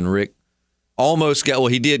shootout, and then Rick almost got,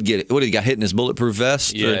 he did get it. What, he got hit in his bulletproof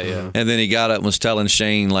vest? Yeah. And then he got up and was telling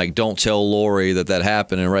Shane, like, don't tell Lori that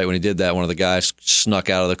happened. And right when he did that, one of the guys snuck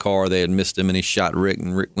out of the car. They had missed him, and he shot Rick,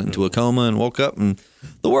 and Rick went into a coma and woke up, and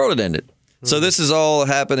the world had ended. So this is all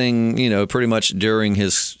happening, pretty much during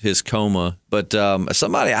his coma. But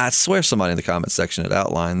I swear somebody in the comment section had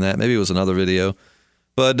outlined that. Maybe it was another video.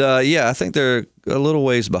 But, yeah, I think they're a little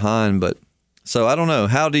ways behind. But so I don't know.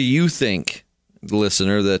 How do you think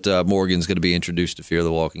listener that Morgan's going to be introduced to Fear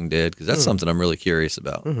the Walking Dead, because that's something I'm really curious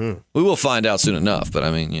about. We will find out soon enough, but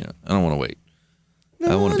I mean, I don't want to wait.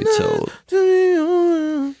 I want to be told.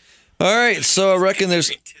 All right, so I reckon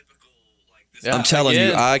there's... I'm telling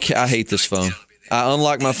you, I hate this phone. I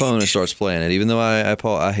unlock my phone and it starts playing it, even though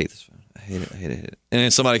I hate this phone. I hate it. And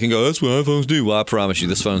then somebody can go, that's what iPhones do. Well, I promise you,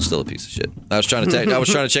 this phone's still a piece of shit. I was trying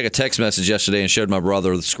to check a text message yesterday and showed my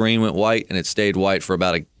brother the screen went white, and it stayed white for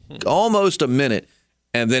about almost a minute,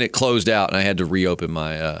 and then it closed out, and I had to reopen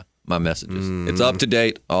my my messages. It's up to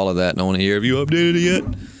date, all of that. No one here. Have you updated it yet?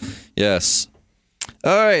 Yes.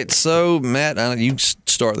 All right, so Matt, you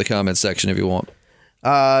start the comment section if you want.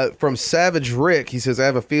 From Savage Rick, he says, I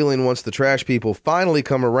have a feeling once the trash people finally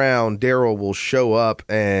come around, Daryl will show up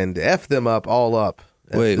and F them up all up.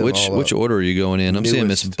 Wait, which order are you going in? I'm seeing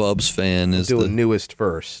Miss Bub's fan is the newest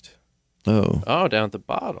first. Oh, down at the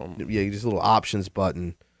bottom. Yeah, just a little options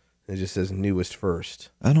button. It just says newest first.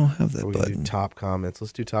 I don't have that We're button. Do top comments.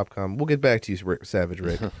 Let's do top comments. We'll get back to you, Savage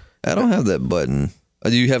Rick. I don't have that button.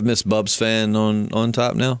 Do you have Miss Bub's fan on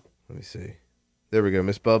top now? Let me see. There we go.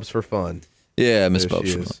 Miss Bubs for fun. Yeah, Miss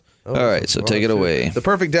Bubs for fun. Oh, all right, so take it away. The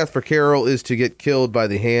perfect death for Carol is to get killed by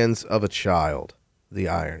the hands of a child. The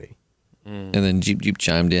irony. And then Jeep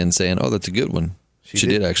chimed in saying, "Oh, that's a good one." She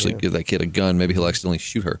did actually give that kid a gun. Maybe he'll accidentally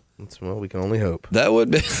shoot her. Well, we can only hope. That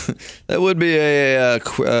would be a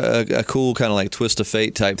cool kind of like twist of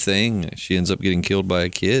fate type thing. She ends up getting killed by a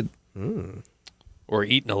kid. Or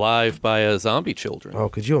eaten alive by zombie children. Oh,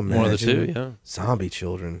 could you imagine? One of the two, yeah. Zombie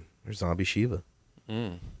children. Or zombie Shiva.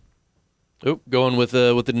 Going with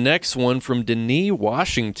the next one from Denis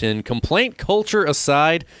Washington. Complaint culture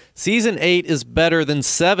aside, season 8 is better than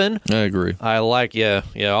 7. I agree. I like,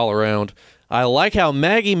 all around. I like how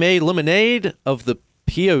Maggie made lemonade of the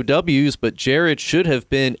POWs, but Jared should have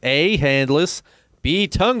been A, handless, B,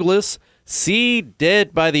 tongueless, C,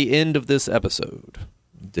 dead by the end of this episode.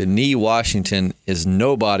 Denis Washington is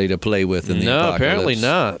nobody to play with in the apocalypse. Apparently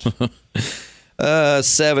not.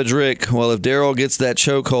 Savage Rick, well, if Daryl gets that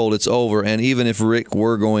chokehold, it's over. And even if Rick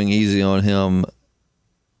were going easy on him...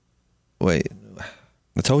 Wait,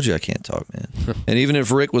 I told you I can't talk, man. And even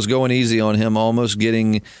if Rick was going easy on him, almost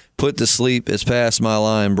getting put to sleep is past my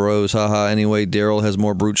line, bros. Haha. Anyway, Daryl has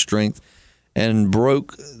more brute strength and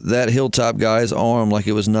broke that Hilltop guy's arm like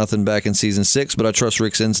it was nothing back in season 6, but I trust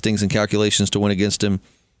Rick's instincts and calculations to win against him.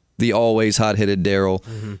 The always hot-headed Daryl.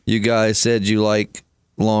 You guys said you like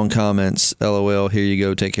long comments. LOL. Here you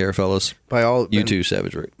go. Take care, fellas. You too,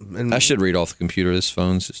 Savage Rick. I should read off the computer. This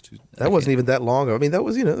phone's just too... That wasn't even that long ago. I mean, that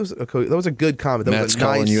was that was a good comment. That Matt's was a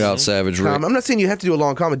calling nice you out, Savage Rick. I'm not saying you have to do a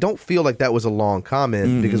long comment. Don't feel like that was a long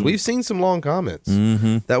comment because we've seen some long comments.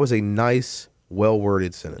 That was a nice,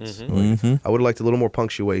 well-worded sentence. I would have liked a little more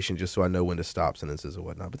punctuation just so I know when to stop sentences and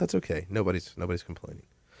whatnot. But that's okay. Nobody's complaining.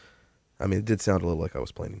 I mean, it did sound a little like I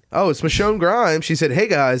was complaining. Oh, it's Michonne Grimes. She said, "Hey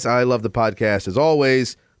guys, I love the podcast as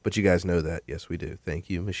always." But you guys know that. Yes, we do. Thank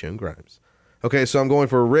you, Michonne Grimes. Okay, so I'm going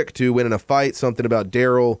for Rick to win in a fight. Something about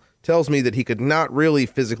Daryl tells me that he could not really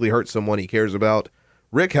physically hurt someone he cares about.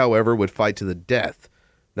 Rick, however, would fight to the death.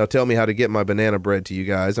 Now tell me how to get my banana bread to you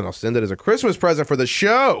guys, and I'll send it as a Christmas present for the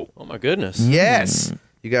show. Oh, my goodness. Yes.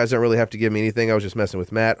 You guys don't really have to give me anything. I was just messing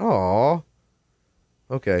with Matt. Aw.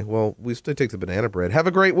 Okay, well, we still take the banana bread. Have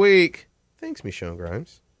a great week. Thanks, Michonne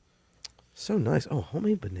Grimes. So nice. Oh,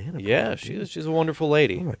 homemade banana bread. Yeah, she's a wonderful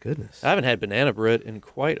lady. Oh, my goodness. I haven't had banana bread in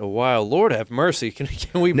quite a while. Lord have mercy. Can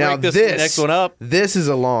we break this next one up? This is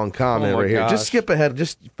a long comment right here. Gosh. Just skip ahead.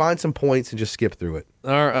 Just find some points and just skip through it.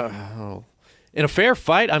 In a fair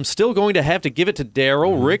fight, I'm still going to have to give it to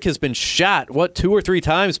Daryl. Rick has been shot, 2 or 3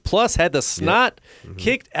 times, plus had the snot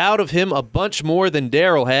kicked out of him a bunch more than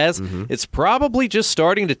Daryl has. It's probably just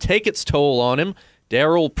starting to take its toll on him.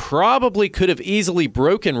 Daryl probably could have easily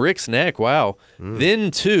broken Rick's neck, then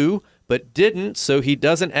too, but didn't, so he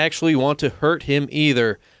doesn't actually want to hurt him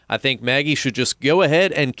either. I think Maggie should just go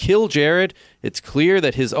ahead and kill Jared. It's clear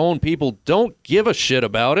that his own people don't give a shit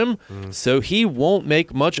about him, so he won't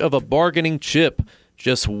make much of a bargaining chip,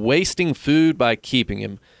 just wasting food by keeping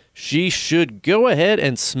him. She should go ahead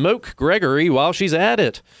and smoke Gregory while she's at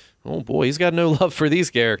it. Oh boy, he's got no love for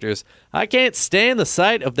these characters. I can't stand the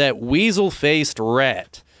sight of that weasel-faced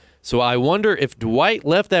rat. So I wonder if Dwight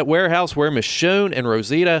left that warehouse where Michonne and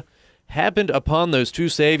Rosita happened upon those 2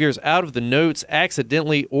 saviors out of the notes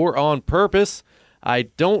accidentally or on purpose. I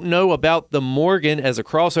don't know about the Morgan as a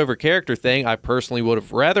crossover character thing. I personally would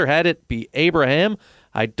have rather had it be Abraham.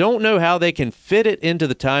 I don't know how they can fit it into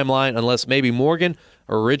the timeline unless maybe Morgan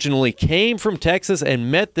originally came from Texas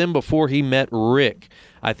and met them before he met Rick.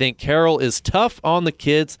 I think Carol is tough on the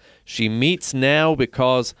kids she meets now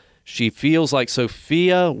because She feels like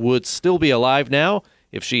Sophia would still be alive now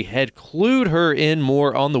if she had clued her in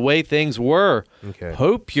more on the way things were. Okay.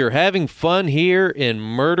 Hope you're having fun here in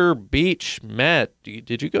Murder Beach. Matt,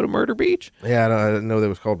 did you go to Murder Beach? Yeah, I didn't know that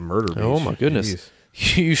was called Murder Beach. Oh, my goodness. Jeez.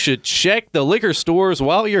 You should check the liquor stores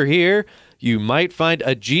while you're here. You might find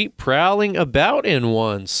a Jeep prowling about in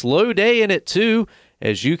one. Slow day in it, too,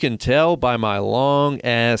 as you can tell by my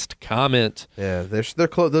long-asked comment. Yeah, they're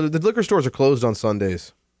the liquor stores are closed on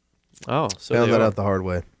Sundays. Oh, so Found they that are. out the hard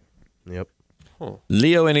way. Yep.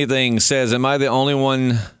 Leo Anything says, am I the only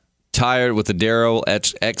one tired with the Daryl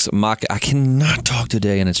ex Machina? I cannot talk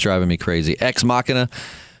today, and it's driving me crazy. Ex Machina,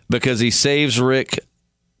 because he saves Rick.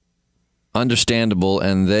 Understandable,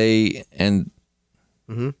 and they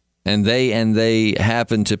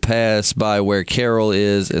happen to pass by where Carol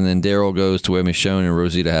is, and then Daryl goes to where Michonne and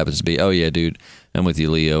Rosita happens to be. Oh yeah, dude, I'm with you,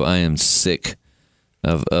 Leo. I am sick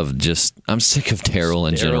I'm sick of Daryl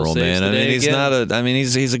in general, man. I mean,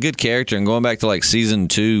 he's a good character, and going back to like season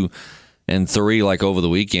 2 and 3, like over the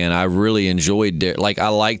weekend, I really enjoyed I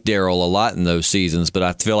liked Daryl a lot in those seasons, but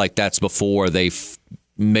I feel like that's before they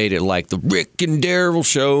made it like the Rick and Daryl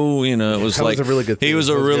show. You know, it was like a really good thing. He was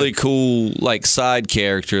a really cool like side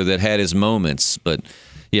character that had his moments. But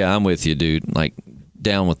yeah, I'm with you, dude. Like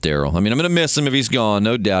down with Daryl. I mean, I'm gonna miss him if he's gone,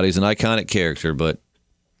 no doubt. He's an iconic character, but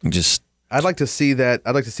just. I'd like to see that.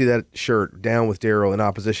 I'd like to see that shirt down with Daryl in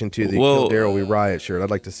opposition to the Kill Daryl We Riot shirt. I'd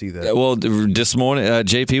like to see that. Well, this morning,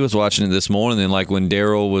 JP was watching it this morning, and like when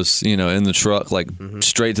Daryl was, in the truck, like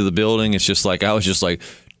straight to the building, it's just like I was just like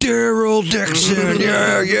Daryl Dixon,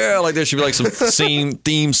 yeah. Like there should be like some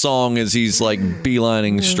theme song as he's like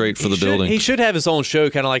beelining straight for the building. He should have his own show,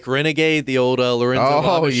 kind of like Renegade, the old Lorenzo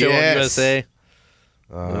Lamas show on USA.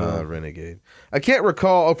 Renegade. I can't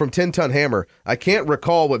recall. From 10 Ton Hammer. I can't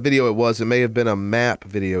recall what video it was. It may have been a MAP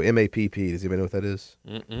video. MAPP. Does anybody know what that is?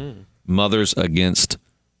 Mothers Against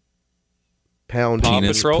Pound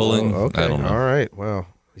Penis Pulling. Oh, okay. I don't know. All right. Wow.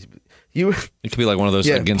 It could be like one of those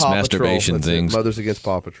against Paw masturbation Patrol. things. Mothers Against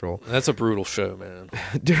Paw Patrol. That's a brutal show, man.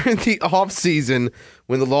 During the off season,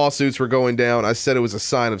 when the lawsuits were going down, I said it was a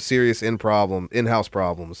sign of serious in-house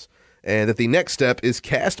problems, and that the next step is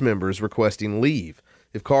cast members requesting leave.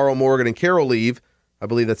 If Carl, Morgan, and Carol leave, I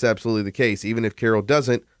believe that's absolutely the case. Even if Carol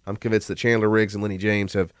doesn't, I'm convinced that Chandler Riggs and Lenny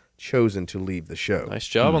James have chosen to leave the show. Nice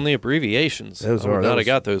job on the abbreviations. Those I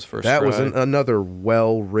got those first. That was another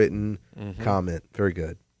well-written comment. Very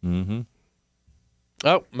good. Mm-hmm.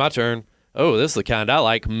 Oh, my turn. Oh, this is the kind I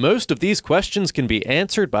like. Most of these questions can be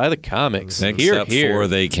answered by the comics. Except for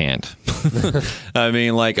they can't. I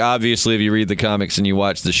mean, like, obviously, if you read the comics and you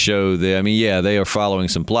watch the show, they are following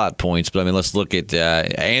some plot points. But, I mean, let's look at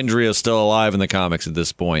Andrea's still alive in the comics at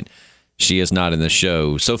this point. She is not in the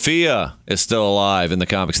show. Sophia is still alive in the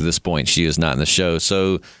comics at this point. She is not in the show.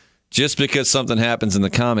 So just because something happens in the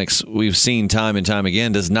comics we've seen time and time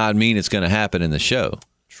again does not mean it's going to happen in the show.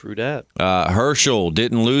 True that. Herschel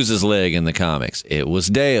didn't lose his leg in the comics. It was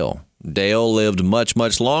Dale. Dale lived much,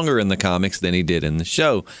 much longer in the comics than he did in the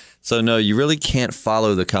show. So, no, you really can't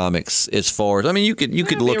follow the comics as far as... I mean, you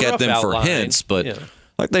could look at them for hints, but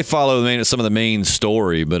like they follow some of the main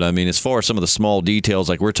story. But, I mean, as far as some of the small details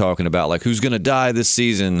like we're talking about, like who's going to die this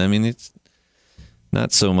season, I mean, it's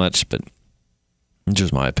not so much, but...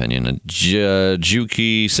 just my opinion.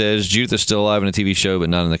 Juki says Judith is still alive in a TV show, but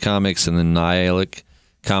not in the comics. And then Nialik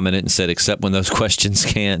commented and said, except when those questions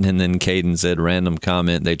can't. And then Caden said, random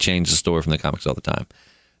comment. They change the story from the comics all the time.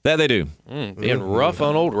 That they do. Being rough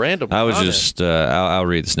on old random. I was just, I'll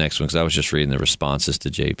read this next one because I was just reading the responses to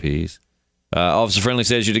JP's. Officer Friendly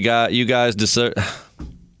says, you guys deserve...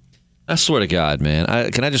 I swear to God,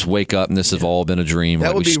 man. Can I just wake up and this has all been a dream? That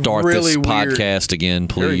like would we be start really this weird. podcast again,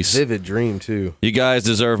 please. Very vivid dream, too. You guys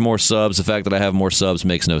deserve more subs. The fact that I have more subs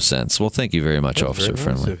makes no sense. Well, thank you very much, Officer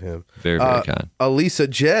Friendly. Nice of him. Very, very kind. Elisa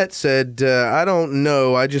Jett said, I don't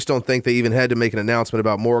know. I just don't think they even had to make an announcement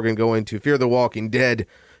about Morgan going to Fear the Walking Dead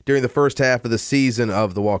during the first half of the season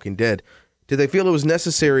of The Walking Dead. Did they feel it was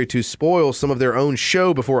necessary to spoil some of their own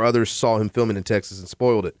show before others saw him filming in Texas and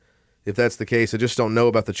spoiled it? If that's the case, I just don't know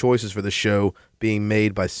about the choices for the show being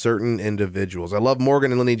made by certain individuals. I love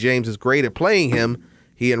Morgan, and Lenny James is great at playing him.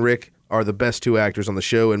 He and Rick are the best two actors on the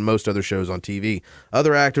show and most other shows on TV.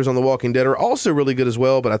 Other actors on The Walking Dead are also really good as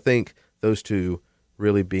well, but I think those two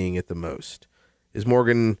really being it the most. Is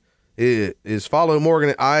follow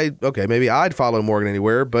Morgan? Maybe I'd follow Morgan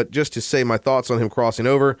anywhere, but just to say my thoughts on him crossing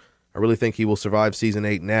over, I really think he will survive season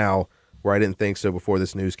 8 now, where I didn't think so before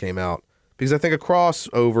this news came out. Because I think a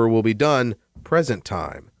crossover will be done present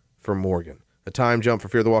time for Morgan. A time jump for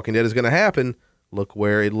Fear the Walking Dead is going to happen. Look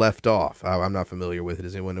where it left off. I'm not familiar with it.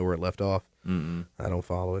 Does anyone know where it left off? I don't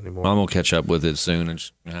follow it anymore. I'm going to catch up with it soon and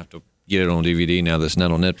just have to get it on DVD now that's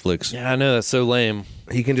not on Netflix. Yeah, I know. That's so lame.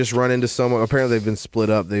 He can just run into someone. Apparently, they've been split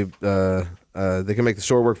up. They can make the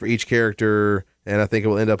story work for each character, and I think it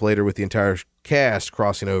will end up later with the entire cast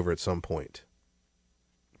crossing over at some point.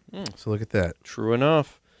 So look at that. True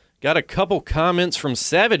enough. Got a couple comments from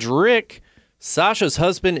Savage Rick. Sasha's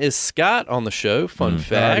husband is Scott on the show. Fun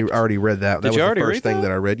fact. I already read that. That was the first thing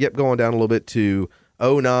that I read. Yep, going down a little bit to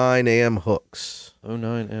 09 AM Hooks.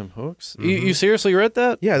 09 AM Hooks? You seriously read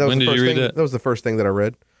that? Yeah, that was When the did first you read thing. that? That was the first thing that I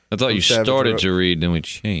read. I thought you started to read, then we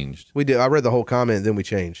changed. We did. I read the whole comment, then we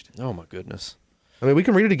changed. Oh, my goodness. I mean, we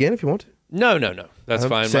can read it again if you want to. No. That's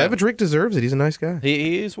fine. Savage Rick deserves it. He's a nice guy.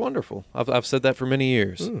 He's wonderful. I've said that for many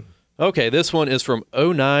years. Okay, this one is from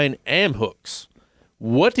 09 AM Hooks.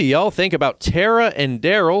 What do y'all think about Tara and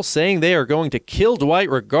Daryl saying they are going to kill Dwight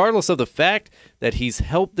regardless of the fact that he's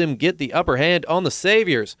helped them get the upper hand on the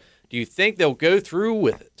Saviors? Do you think they'll go through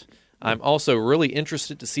with it? I'm also really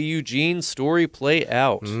interested to see Eugene's story play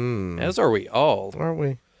out. As are we all. Aren't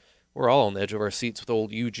we? We're all on the edge of our seats with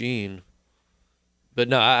old Eugene. But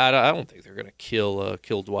no, I don't think they're going to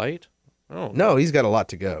kill Dwight. No, he's got a lot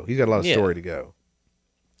to go. He's got a lot of story to go.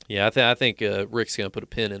 Yeah, I think Rick's going to put a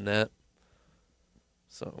pin in that.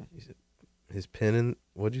 So his pin in,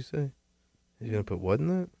 what'd you say? He's going to put what in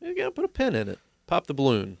that? He's going to put a pin in it. Pop the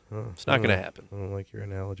balloon. It's not going to happen. I don't like your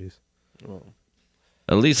analogies. Well,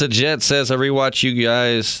 Elisa Jet says, I rewatch you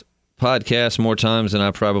guys' podcast more times than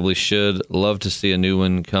I probably should. Love to see a new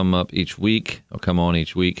one come on each week.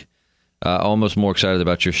 Almost more excited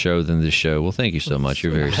about your show than this show. Well, thank you so much.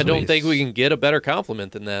 You're very sweet. I don't think we can get a better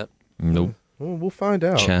compliment than that. Nope. Well, we'll find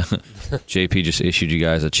out. JP just issued you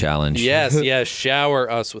guys a challenge. Yes, shower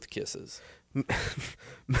us with kisses.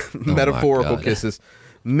 Metaphorical kisses.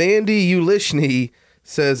 Mandy Ulishny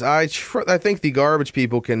says, I think the garbage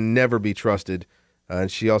people can never be trusted.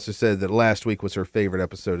 And she also said that last week was her favorite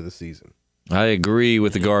episode of the season. I agree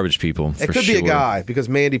with the garbage people. It could be a guy, because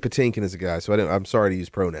Mandy Patinkin is a guy, so I'm sorry to use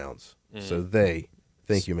pronouns. So they.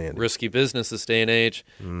 Thank you, Mandy. Risky business this day and age.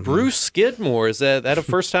 Bruce Skidmore, is that a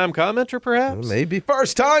first-time commenter, perhaps? Maybe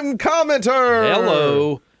first-time commenter.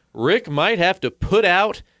 Hello. Rick might have to put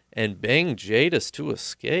out and bang Jadis to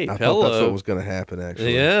escape. I thought that's what was going to happen,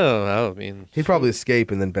 actually. Yeah, I mean... He'd probably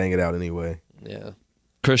escape and then bang it out anyway. Yeah.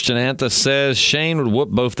 Christian Antha says Shane would whoop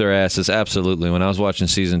both their asses. Absolutely. When I was watching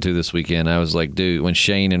season 2 this weekend, I was like, dude, when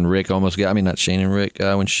Shane and Rick almost got, when Shane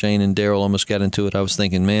and Daryl almost got into it, I was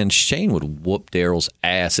thinking, man, Shane would whoop Daryl's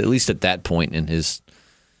ass, at least at that point in his,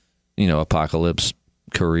 apocalypse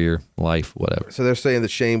career, life, whatever. So they're saying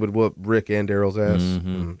that Shane would whoop Rick and Daryl's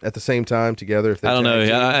ass at the same time together? If I don't know.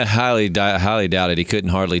 I highly doubt it. He couldn't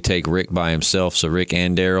hardly take Rick by himself, so Rick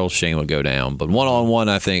and Daryl, Shane would go down. But one-on-one,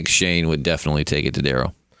 I think Shane would definitely take it to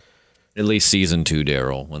Daryl. At least season 2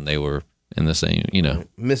 Daryl, when they were in the same,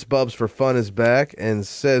 Miss Bubs for Fun is back and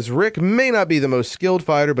says Rick may not be the most skilled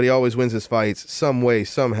fighter, but he always wins his fights some way,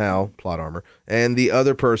 somehow, plot armor, and the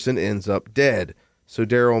other person ends up dead. So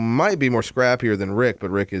Daryl might be more scrappier than Rick, but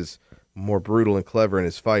Rick is more brutal and clever, and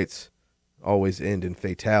his fights always end in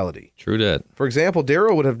fatality. True that. For example,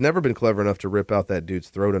 Daryl would have never been clever enough to rip out that dude's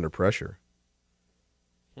throat under pressure.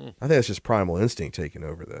 I think that's just primal instinct taking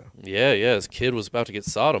over, though. Yeah, his kid was about to get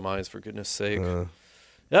sodomized, for goodness sake.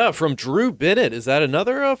 From Drew Bennett. Is that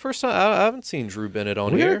another first time? I haven't seen Drew Bennett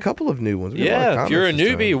on here. We got a couple of new ones. If you're a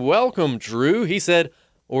newbie, welcome, Drew. He said,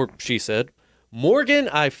 or she said, Morgan,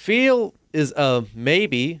 I feel, is a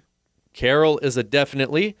maybe. Carol is a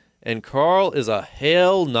definitely. And Carl is a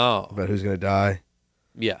hell no. About who's going to die?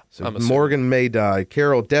 Yeah. So Morgan may die.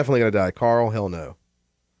 Carol definitely going to die. Carl, hell no.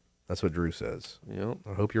 That's what Drew says. Yep.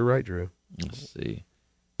 I hope you're right, Drew. Let's see.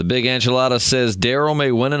 The Big Enchilada says Daryl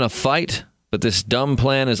may win in a fight, but this dumb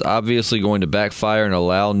plan is obviously going to backfire and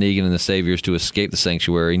allow Negan and the Saviors to escape the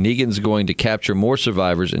sanctuary. Negan's going to capture more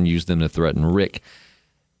survivors and use them to threaten Rick.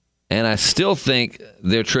 And I still think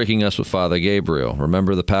they're tricking us with Father Gabriel.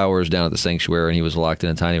 Remember, the powers down at the sanctuary, and he was locked in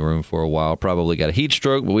a tiny room for a while. Probably got a heat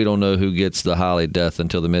stroke, but we don't know who gets the Holly death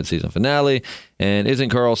until the mid-season finale. And isn't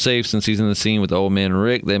Carl safe since he's in the scene with the old man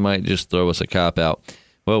Rick? They might just throw us a cop-out.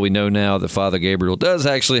 Well, we know now that Father Gabriel does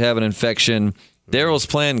actually have an infection. Daryl's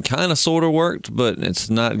plan kind of sort of worked, but it's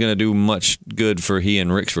not going to do much good for he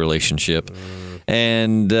and Rick's relationship.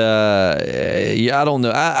 And, I don't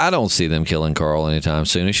know. I don't see them killing Carl anytime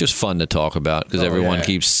soon. It's just fun to talk about because everyone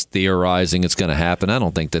keeps theorizing it's going to happen. I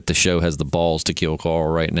don't think that the show has the balls to kill Carl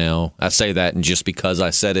right now. I say that, and just because I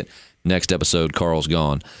said it, next episode, Carl's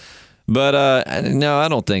gone. But no, I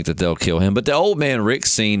don't think that they'll kill him. But the old man Rick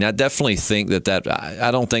scene, I definitely think that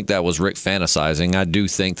I don't think that was Rick fantasizing. I do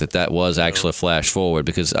think that was actually a flash forward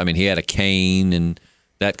because, I mean, he had a cane, and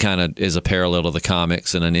that kind of is a parallel to the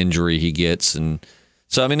comics and an injury he gets. And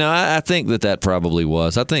so, I mean, I think that probably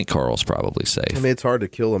was. I think Carl's probably safe. I mean, it's hard to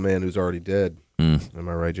kill a man who's already dead. Am I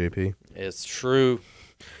right, JP? It's true.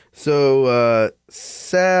 So,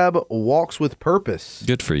 Sab walks with purpose.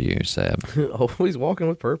 Good for you, Sab. Always walking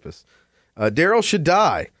with purpose. Daryl should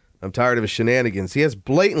die. I'm tired of his shenanigans. He has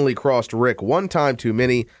blatantly crossed Rick one time too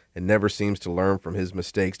many and never seems to learn from his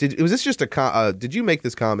mistakes. Was this just a did you make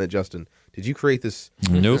this comment, Justin? Did you create this,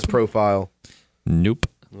 this profile? Nope.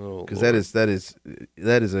 Because that is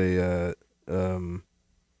a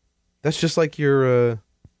that's just like your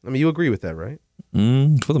I mean, you agree with that, right?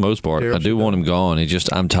 For the most part, I do want him gone.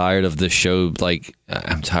 I'm tired of this show. Like,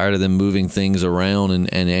 I'm tired of them moving things around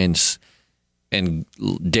and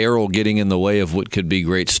Daryl getting in the way of what could be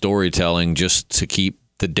great storytelling just to keep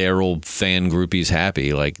the Daryl fan groupies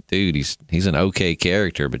happy. Like, dude, he's an okay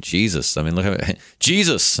character, but Jesus, I mean, look at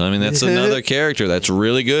Jesus. I mean, that's another character that's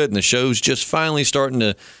really good, and the show's just finally starting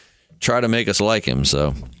to try to make us like him.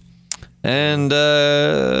 So, and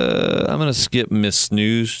I'm gonna skip Miss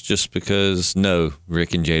News just because no,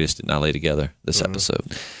 Rick and Jadis did not lay together this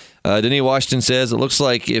episode. Denise Washington says it looks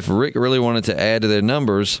like if Rick really wanted to add to their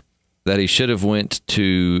numbers, that he should have went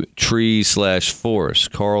to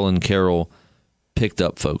tree/forest. Carl and Carol picked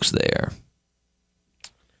up folks there.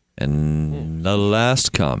 And the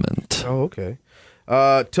last comment. Oh, okay.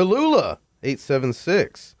 Tallulah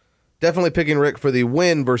 876. Definitely picking Rick for the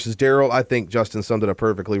win versus Daryl. I think Justin summed it up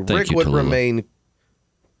perfectly. Rick would remain.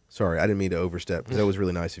 Sorry, I didn't mean to overstep. That was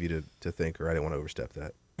really nice of you to think, or I didn't want to overstep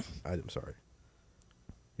that. I'm sorry.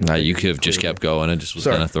 No, you could have just kept going. I just was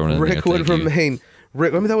kind of throwing it in there. Rick would remain.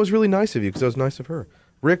 Rick, I mean, that was really nice of you because that was nice of her.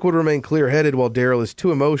 Rick would remain clear-headed while Daryl is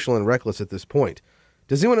too emotional and reckless at this point.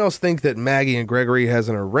 Does anyone else think that Maggie and Gregory has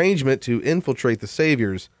an arrangement to infiltrate the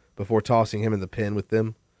Saviors before tossing him in the pen with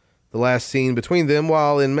them? The last scene between them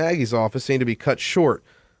while in Maggie's office seemed to be cut short,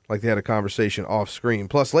 like they had a conversation off-screen.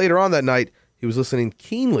 Plus, later on that night, he was listening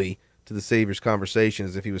keenly to the Savior's conversation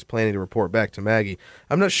as if he was planning to report back to Maggie.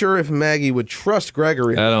 I'm not sure if Maggie would trust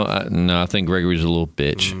Gregory. I think Gregory's a little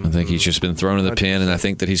bitch. I think he's just been thrown in the pen, and I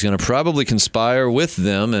think that he's going to probably conspire with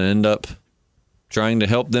them and end up trying to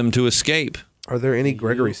help them to escape. Are there any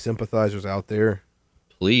Gregory sympathizers out there?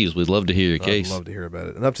 Please, we'd love to hear your case. I'd love to hear about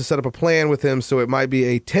it. Enough to set up a plan with him, so it might be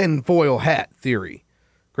a tinfoil hat theory.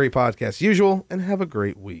 Great podcast, usual, and have a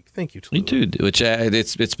great week. Thank you, Tallulah. You too. Which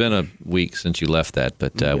it's been a week since you left that,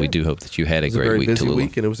 but we do hope that you had a great week, Tallulah. It was a very busy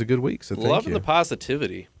week, and it was a good week, so thank you. Loving the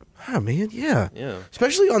positivity. Ah, man, yeah.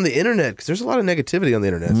 Especially on the internet, because there's a lot of negativity on the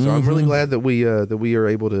internet, so I'm really glad that we are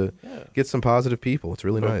able to get some positive people. It's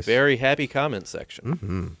really nice. Very happy comment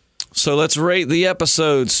section. So let's rate the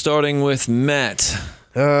episode, starting with Matt.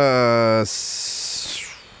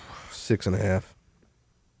 6.5.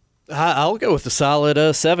 I'll go with the solid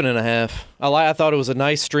 7.5. I thought it was a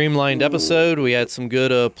nice streamlined episode. We had some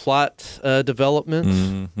good plot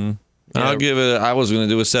development. I'll give it. I was going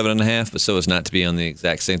to do a 7.5, but so as not to be on the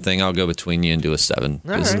exact same thing, I'll go between you and do a 7.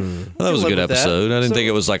 All right. That was a good episode. I didn't think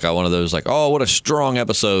it was like one of those like, oh, what a strong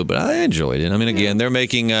episode, but I enjoyed it. I mean, again, they're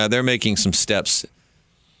making some steps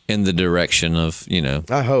in the direction of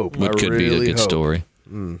I hope what could be a good story.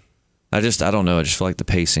 I don't know. I just feel like the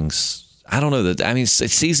pacing's. I don't know that. I mean,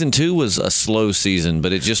 season 2 was a slow season,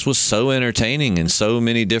 but it just was so entertaining and so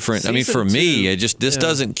many different. I mean, for me, it just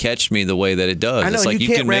doesn't catch me the way that it does. I know, it's like you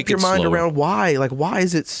can't wrap your mind around why. Like, why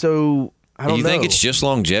is it so? I don't know. Do you think it's just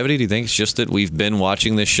longevity? Do you think it's just that we've been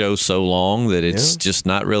watching this show so long that it's just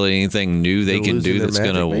not really anything new they can do that's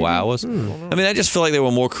going to wow us? I mean, I just feel like they were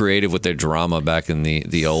more creative with their drama back in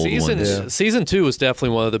the old ones. Season 2 was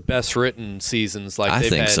definitely one of the best written seasons. Like I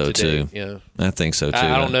think so too. I think so too.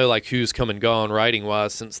 I don't know like who's come and gone writing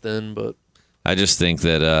wise since then, but. I just think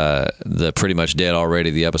that the Pretty Much Dead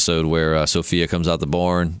Already, the episode where Sophia comes out the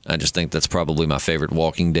barn, I just think that's probably my favorite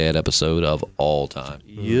Walking Dead episode of all time.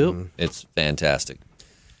 Yep. It's fantastic.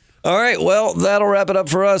 All right, well, that'll wrap it up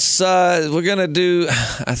for us. We're going to do,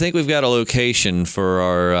 I think we've got a location for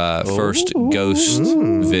our first ghost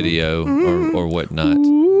video or whatnot.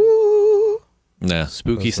 Nah.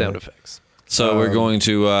 Spooky sound effects. So we're going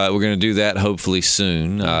to do that hopefully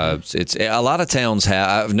soon. It's a lot of towns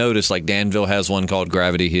have. I've noticed like Danville has one called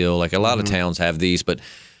Gravity Hill. Like a lot of towns have these, but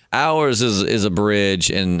ours is a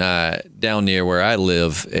bridge, and down near where I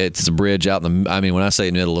live, it's a bridge out in the. I mean, when I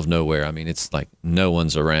say middle of nowhere, I mean it's like no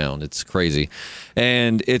one's around. It's crazy,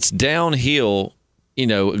 and it's downhill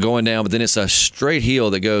going down, but then it's a straight hill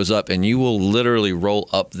that goes up, and you will literally roll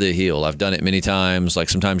up the hill. I've done it many times. Like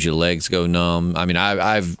sometimes your legs go numb. I mean,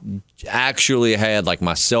 I've actually had like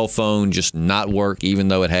my cell phone just not work, even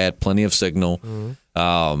though it had plenty of signal.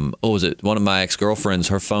 What was it? One of my ex-girlfriends,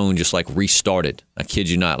 her phone just like restarted. I kid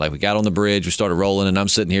you not. Like we got on the bridge, we started rolling, and I'm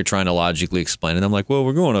sitting here trying to logically explain it. I'm like, well,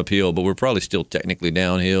 we're going uphill, but we're probably still technically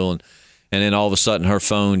downhill. And then all of a sudden her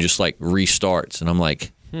phone just like restarts, and I'm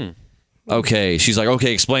like, okay. She's like,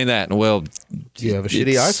 okay, explain that. And well, you have a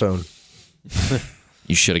shitty iPhone.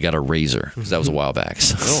 You should have got a Razor, because that was a while back.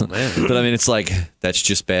 Oh, man. But I mean, it's like, that's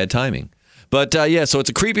just bad timing. But yeah, so it's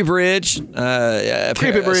a creepy bridge.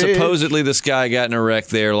 Supposedly, this guy got in a wreck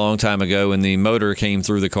there a long time ago, and the motor came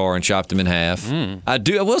through the car and chopped him in half. I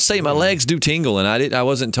will say my legs do tingle, and I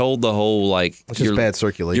wasn't told the whole like it's just bad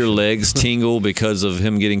circulation. Your legs tingle because of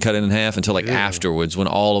him getting cut in half until like afterwards, when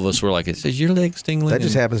all of us were like, "Is your legs tingling?" That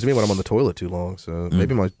just happens to me when I'm on the toilet too long. So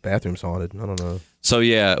maybe my bathroom's haunted. I don't know. So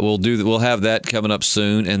yeah, we'll have that coming up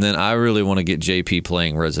soon, and then I really want to get JP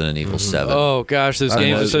playing Resident Evil 7. Oh gosh, those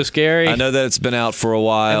games are so scary. I know that it's been out for a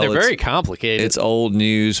while. And they're very complicated. It's old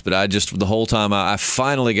news, but the whole time I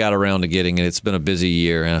finally got around to getting it. It's been a busy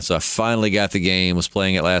year, and so I finally got the game. Was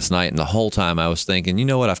playing it last night, and the whole time I was thinking, you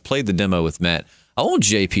know what? I've played the demo with Matt. I want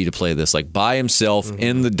JP to play this like by himself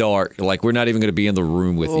in the dark. Like we're not even going to be in the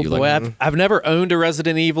room with you. Like, I've never owned a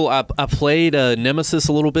Resident Evil. I played Nemesis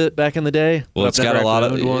a little bit back in the day. Well, it's got a lot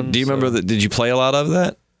of. Do you remember that? Did you play a lot of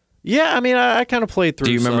that? Yeah, I mean, I kind of played through.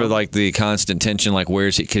 Do you remember some. like the constant tension? Like, where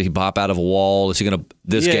is he? Could he pop out of a wall? Is he gonna?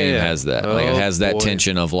 This game has that. Like, it has that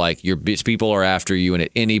tension of like your people are after you, and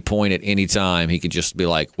at any point, at any time, he could just be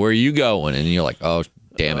like, "Where are you going?" And you're like, "Oh,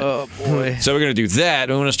 damn it." Oh boy. So we're gonna do that.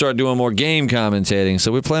 We're gonna start doing more game commentating.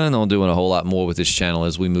 So we're planning on doing a whole lot more with this channel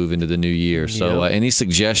as we move into the new year. So any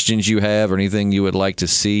suggestions you have, or anything you would like to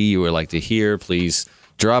see, you would like to hear, please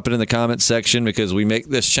drop it in the comment section, because we make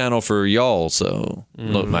this channel for y'all. So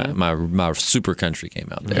look, my super country came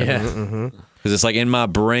out there. Yeah. Because it's like in my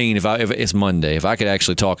brain, if it's Monday, if I could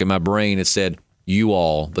actually talk in my brain, it said you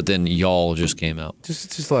all, but then y'all just came out.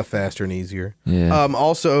 Just a lot faster and easier. Yeah.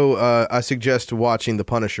 Also, I suggest watching The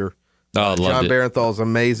Punisher. Oh, I loved John it. Barenthal's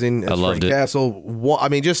amazing. I loved it. Castle. I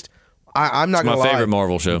mean, just I'm not It's gonna my lie. favorite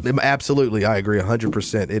Marvel show. Absolutely, I agree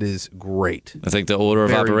 100%. It is great. I think the order of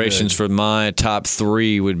Very operations good. for my top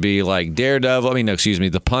 3 would be like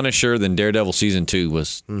The Punisher, then Daredevil season 2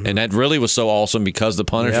 was, and that really was so awesome because the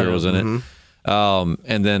Punisher was in it.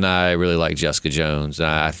 And then I really like Jessica Jones.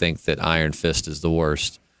 I think that Iron Fist is the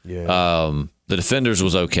worst. Yeah. The Defenders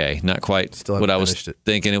was okay, not quite what I was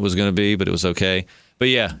thinking it was going to be, but it was okay. But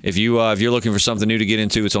yeah, if you're looking for something new to get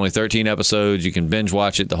into, it's only 13 episodes. You can binge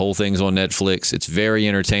watch it. The whole thing's on Netflix. It's very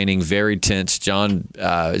entertaining, very tense. John,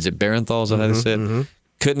 is it Barenthal? Is that how they said?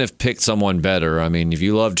 Couldn't have picked someone better. I mean, if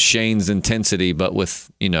you loved Shane's intensity, but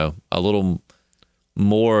with a little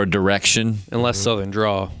more direction And less Southern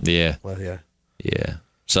draw. Yeah. Well, yeah. Yeah.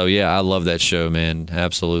 So yeah, I love that show, man.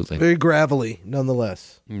 Absolutely. Very gravelly,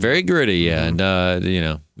 nonetheless. Very gritty, yeah,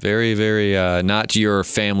 and very, very not your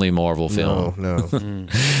family Marvel film. No.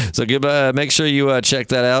 So make sure you check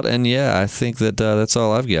that out, and yeah, I think that that's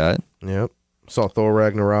all I've got. Yep. Saw Thor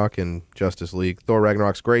Ragnarok and Justice League. Thor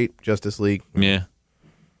Ragnarok's great. Justice League. Yeah.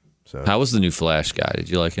 So how was the new Flash guy? Did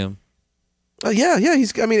you like him? Yeah.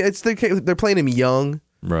 I mean, they're playing him young.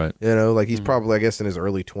 Right. Like he's probably, I guess, in his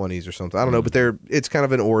early 20s or something. I don't know, but it's kind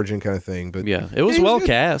of an origin kind of thing. But yeah, it was well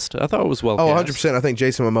cast. I thought it was well cast. 100%. I think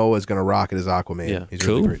Jason Momoa is going to rock it as Aquaman. Yeah. He's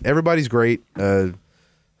cool. Really great. Everybody's great, but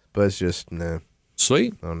it's just, nah.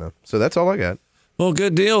 Sweet. I don't know. So that's all I got. Well,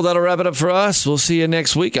 good deal. That'll wrap it up for us. We'll see you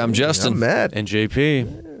next week. I'm Justin. I'm Matt. And JP.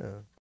 Yeah.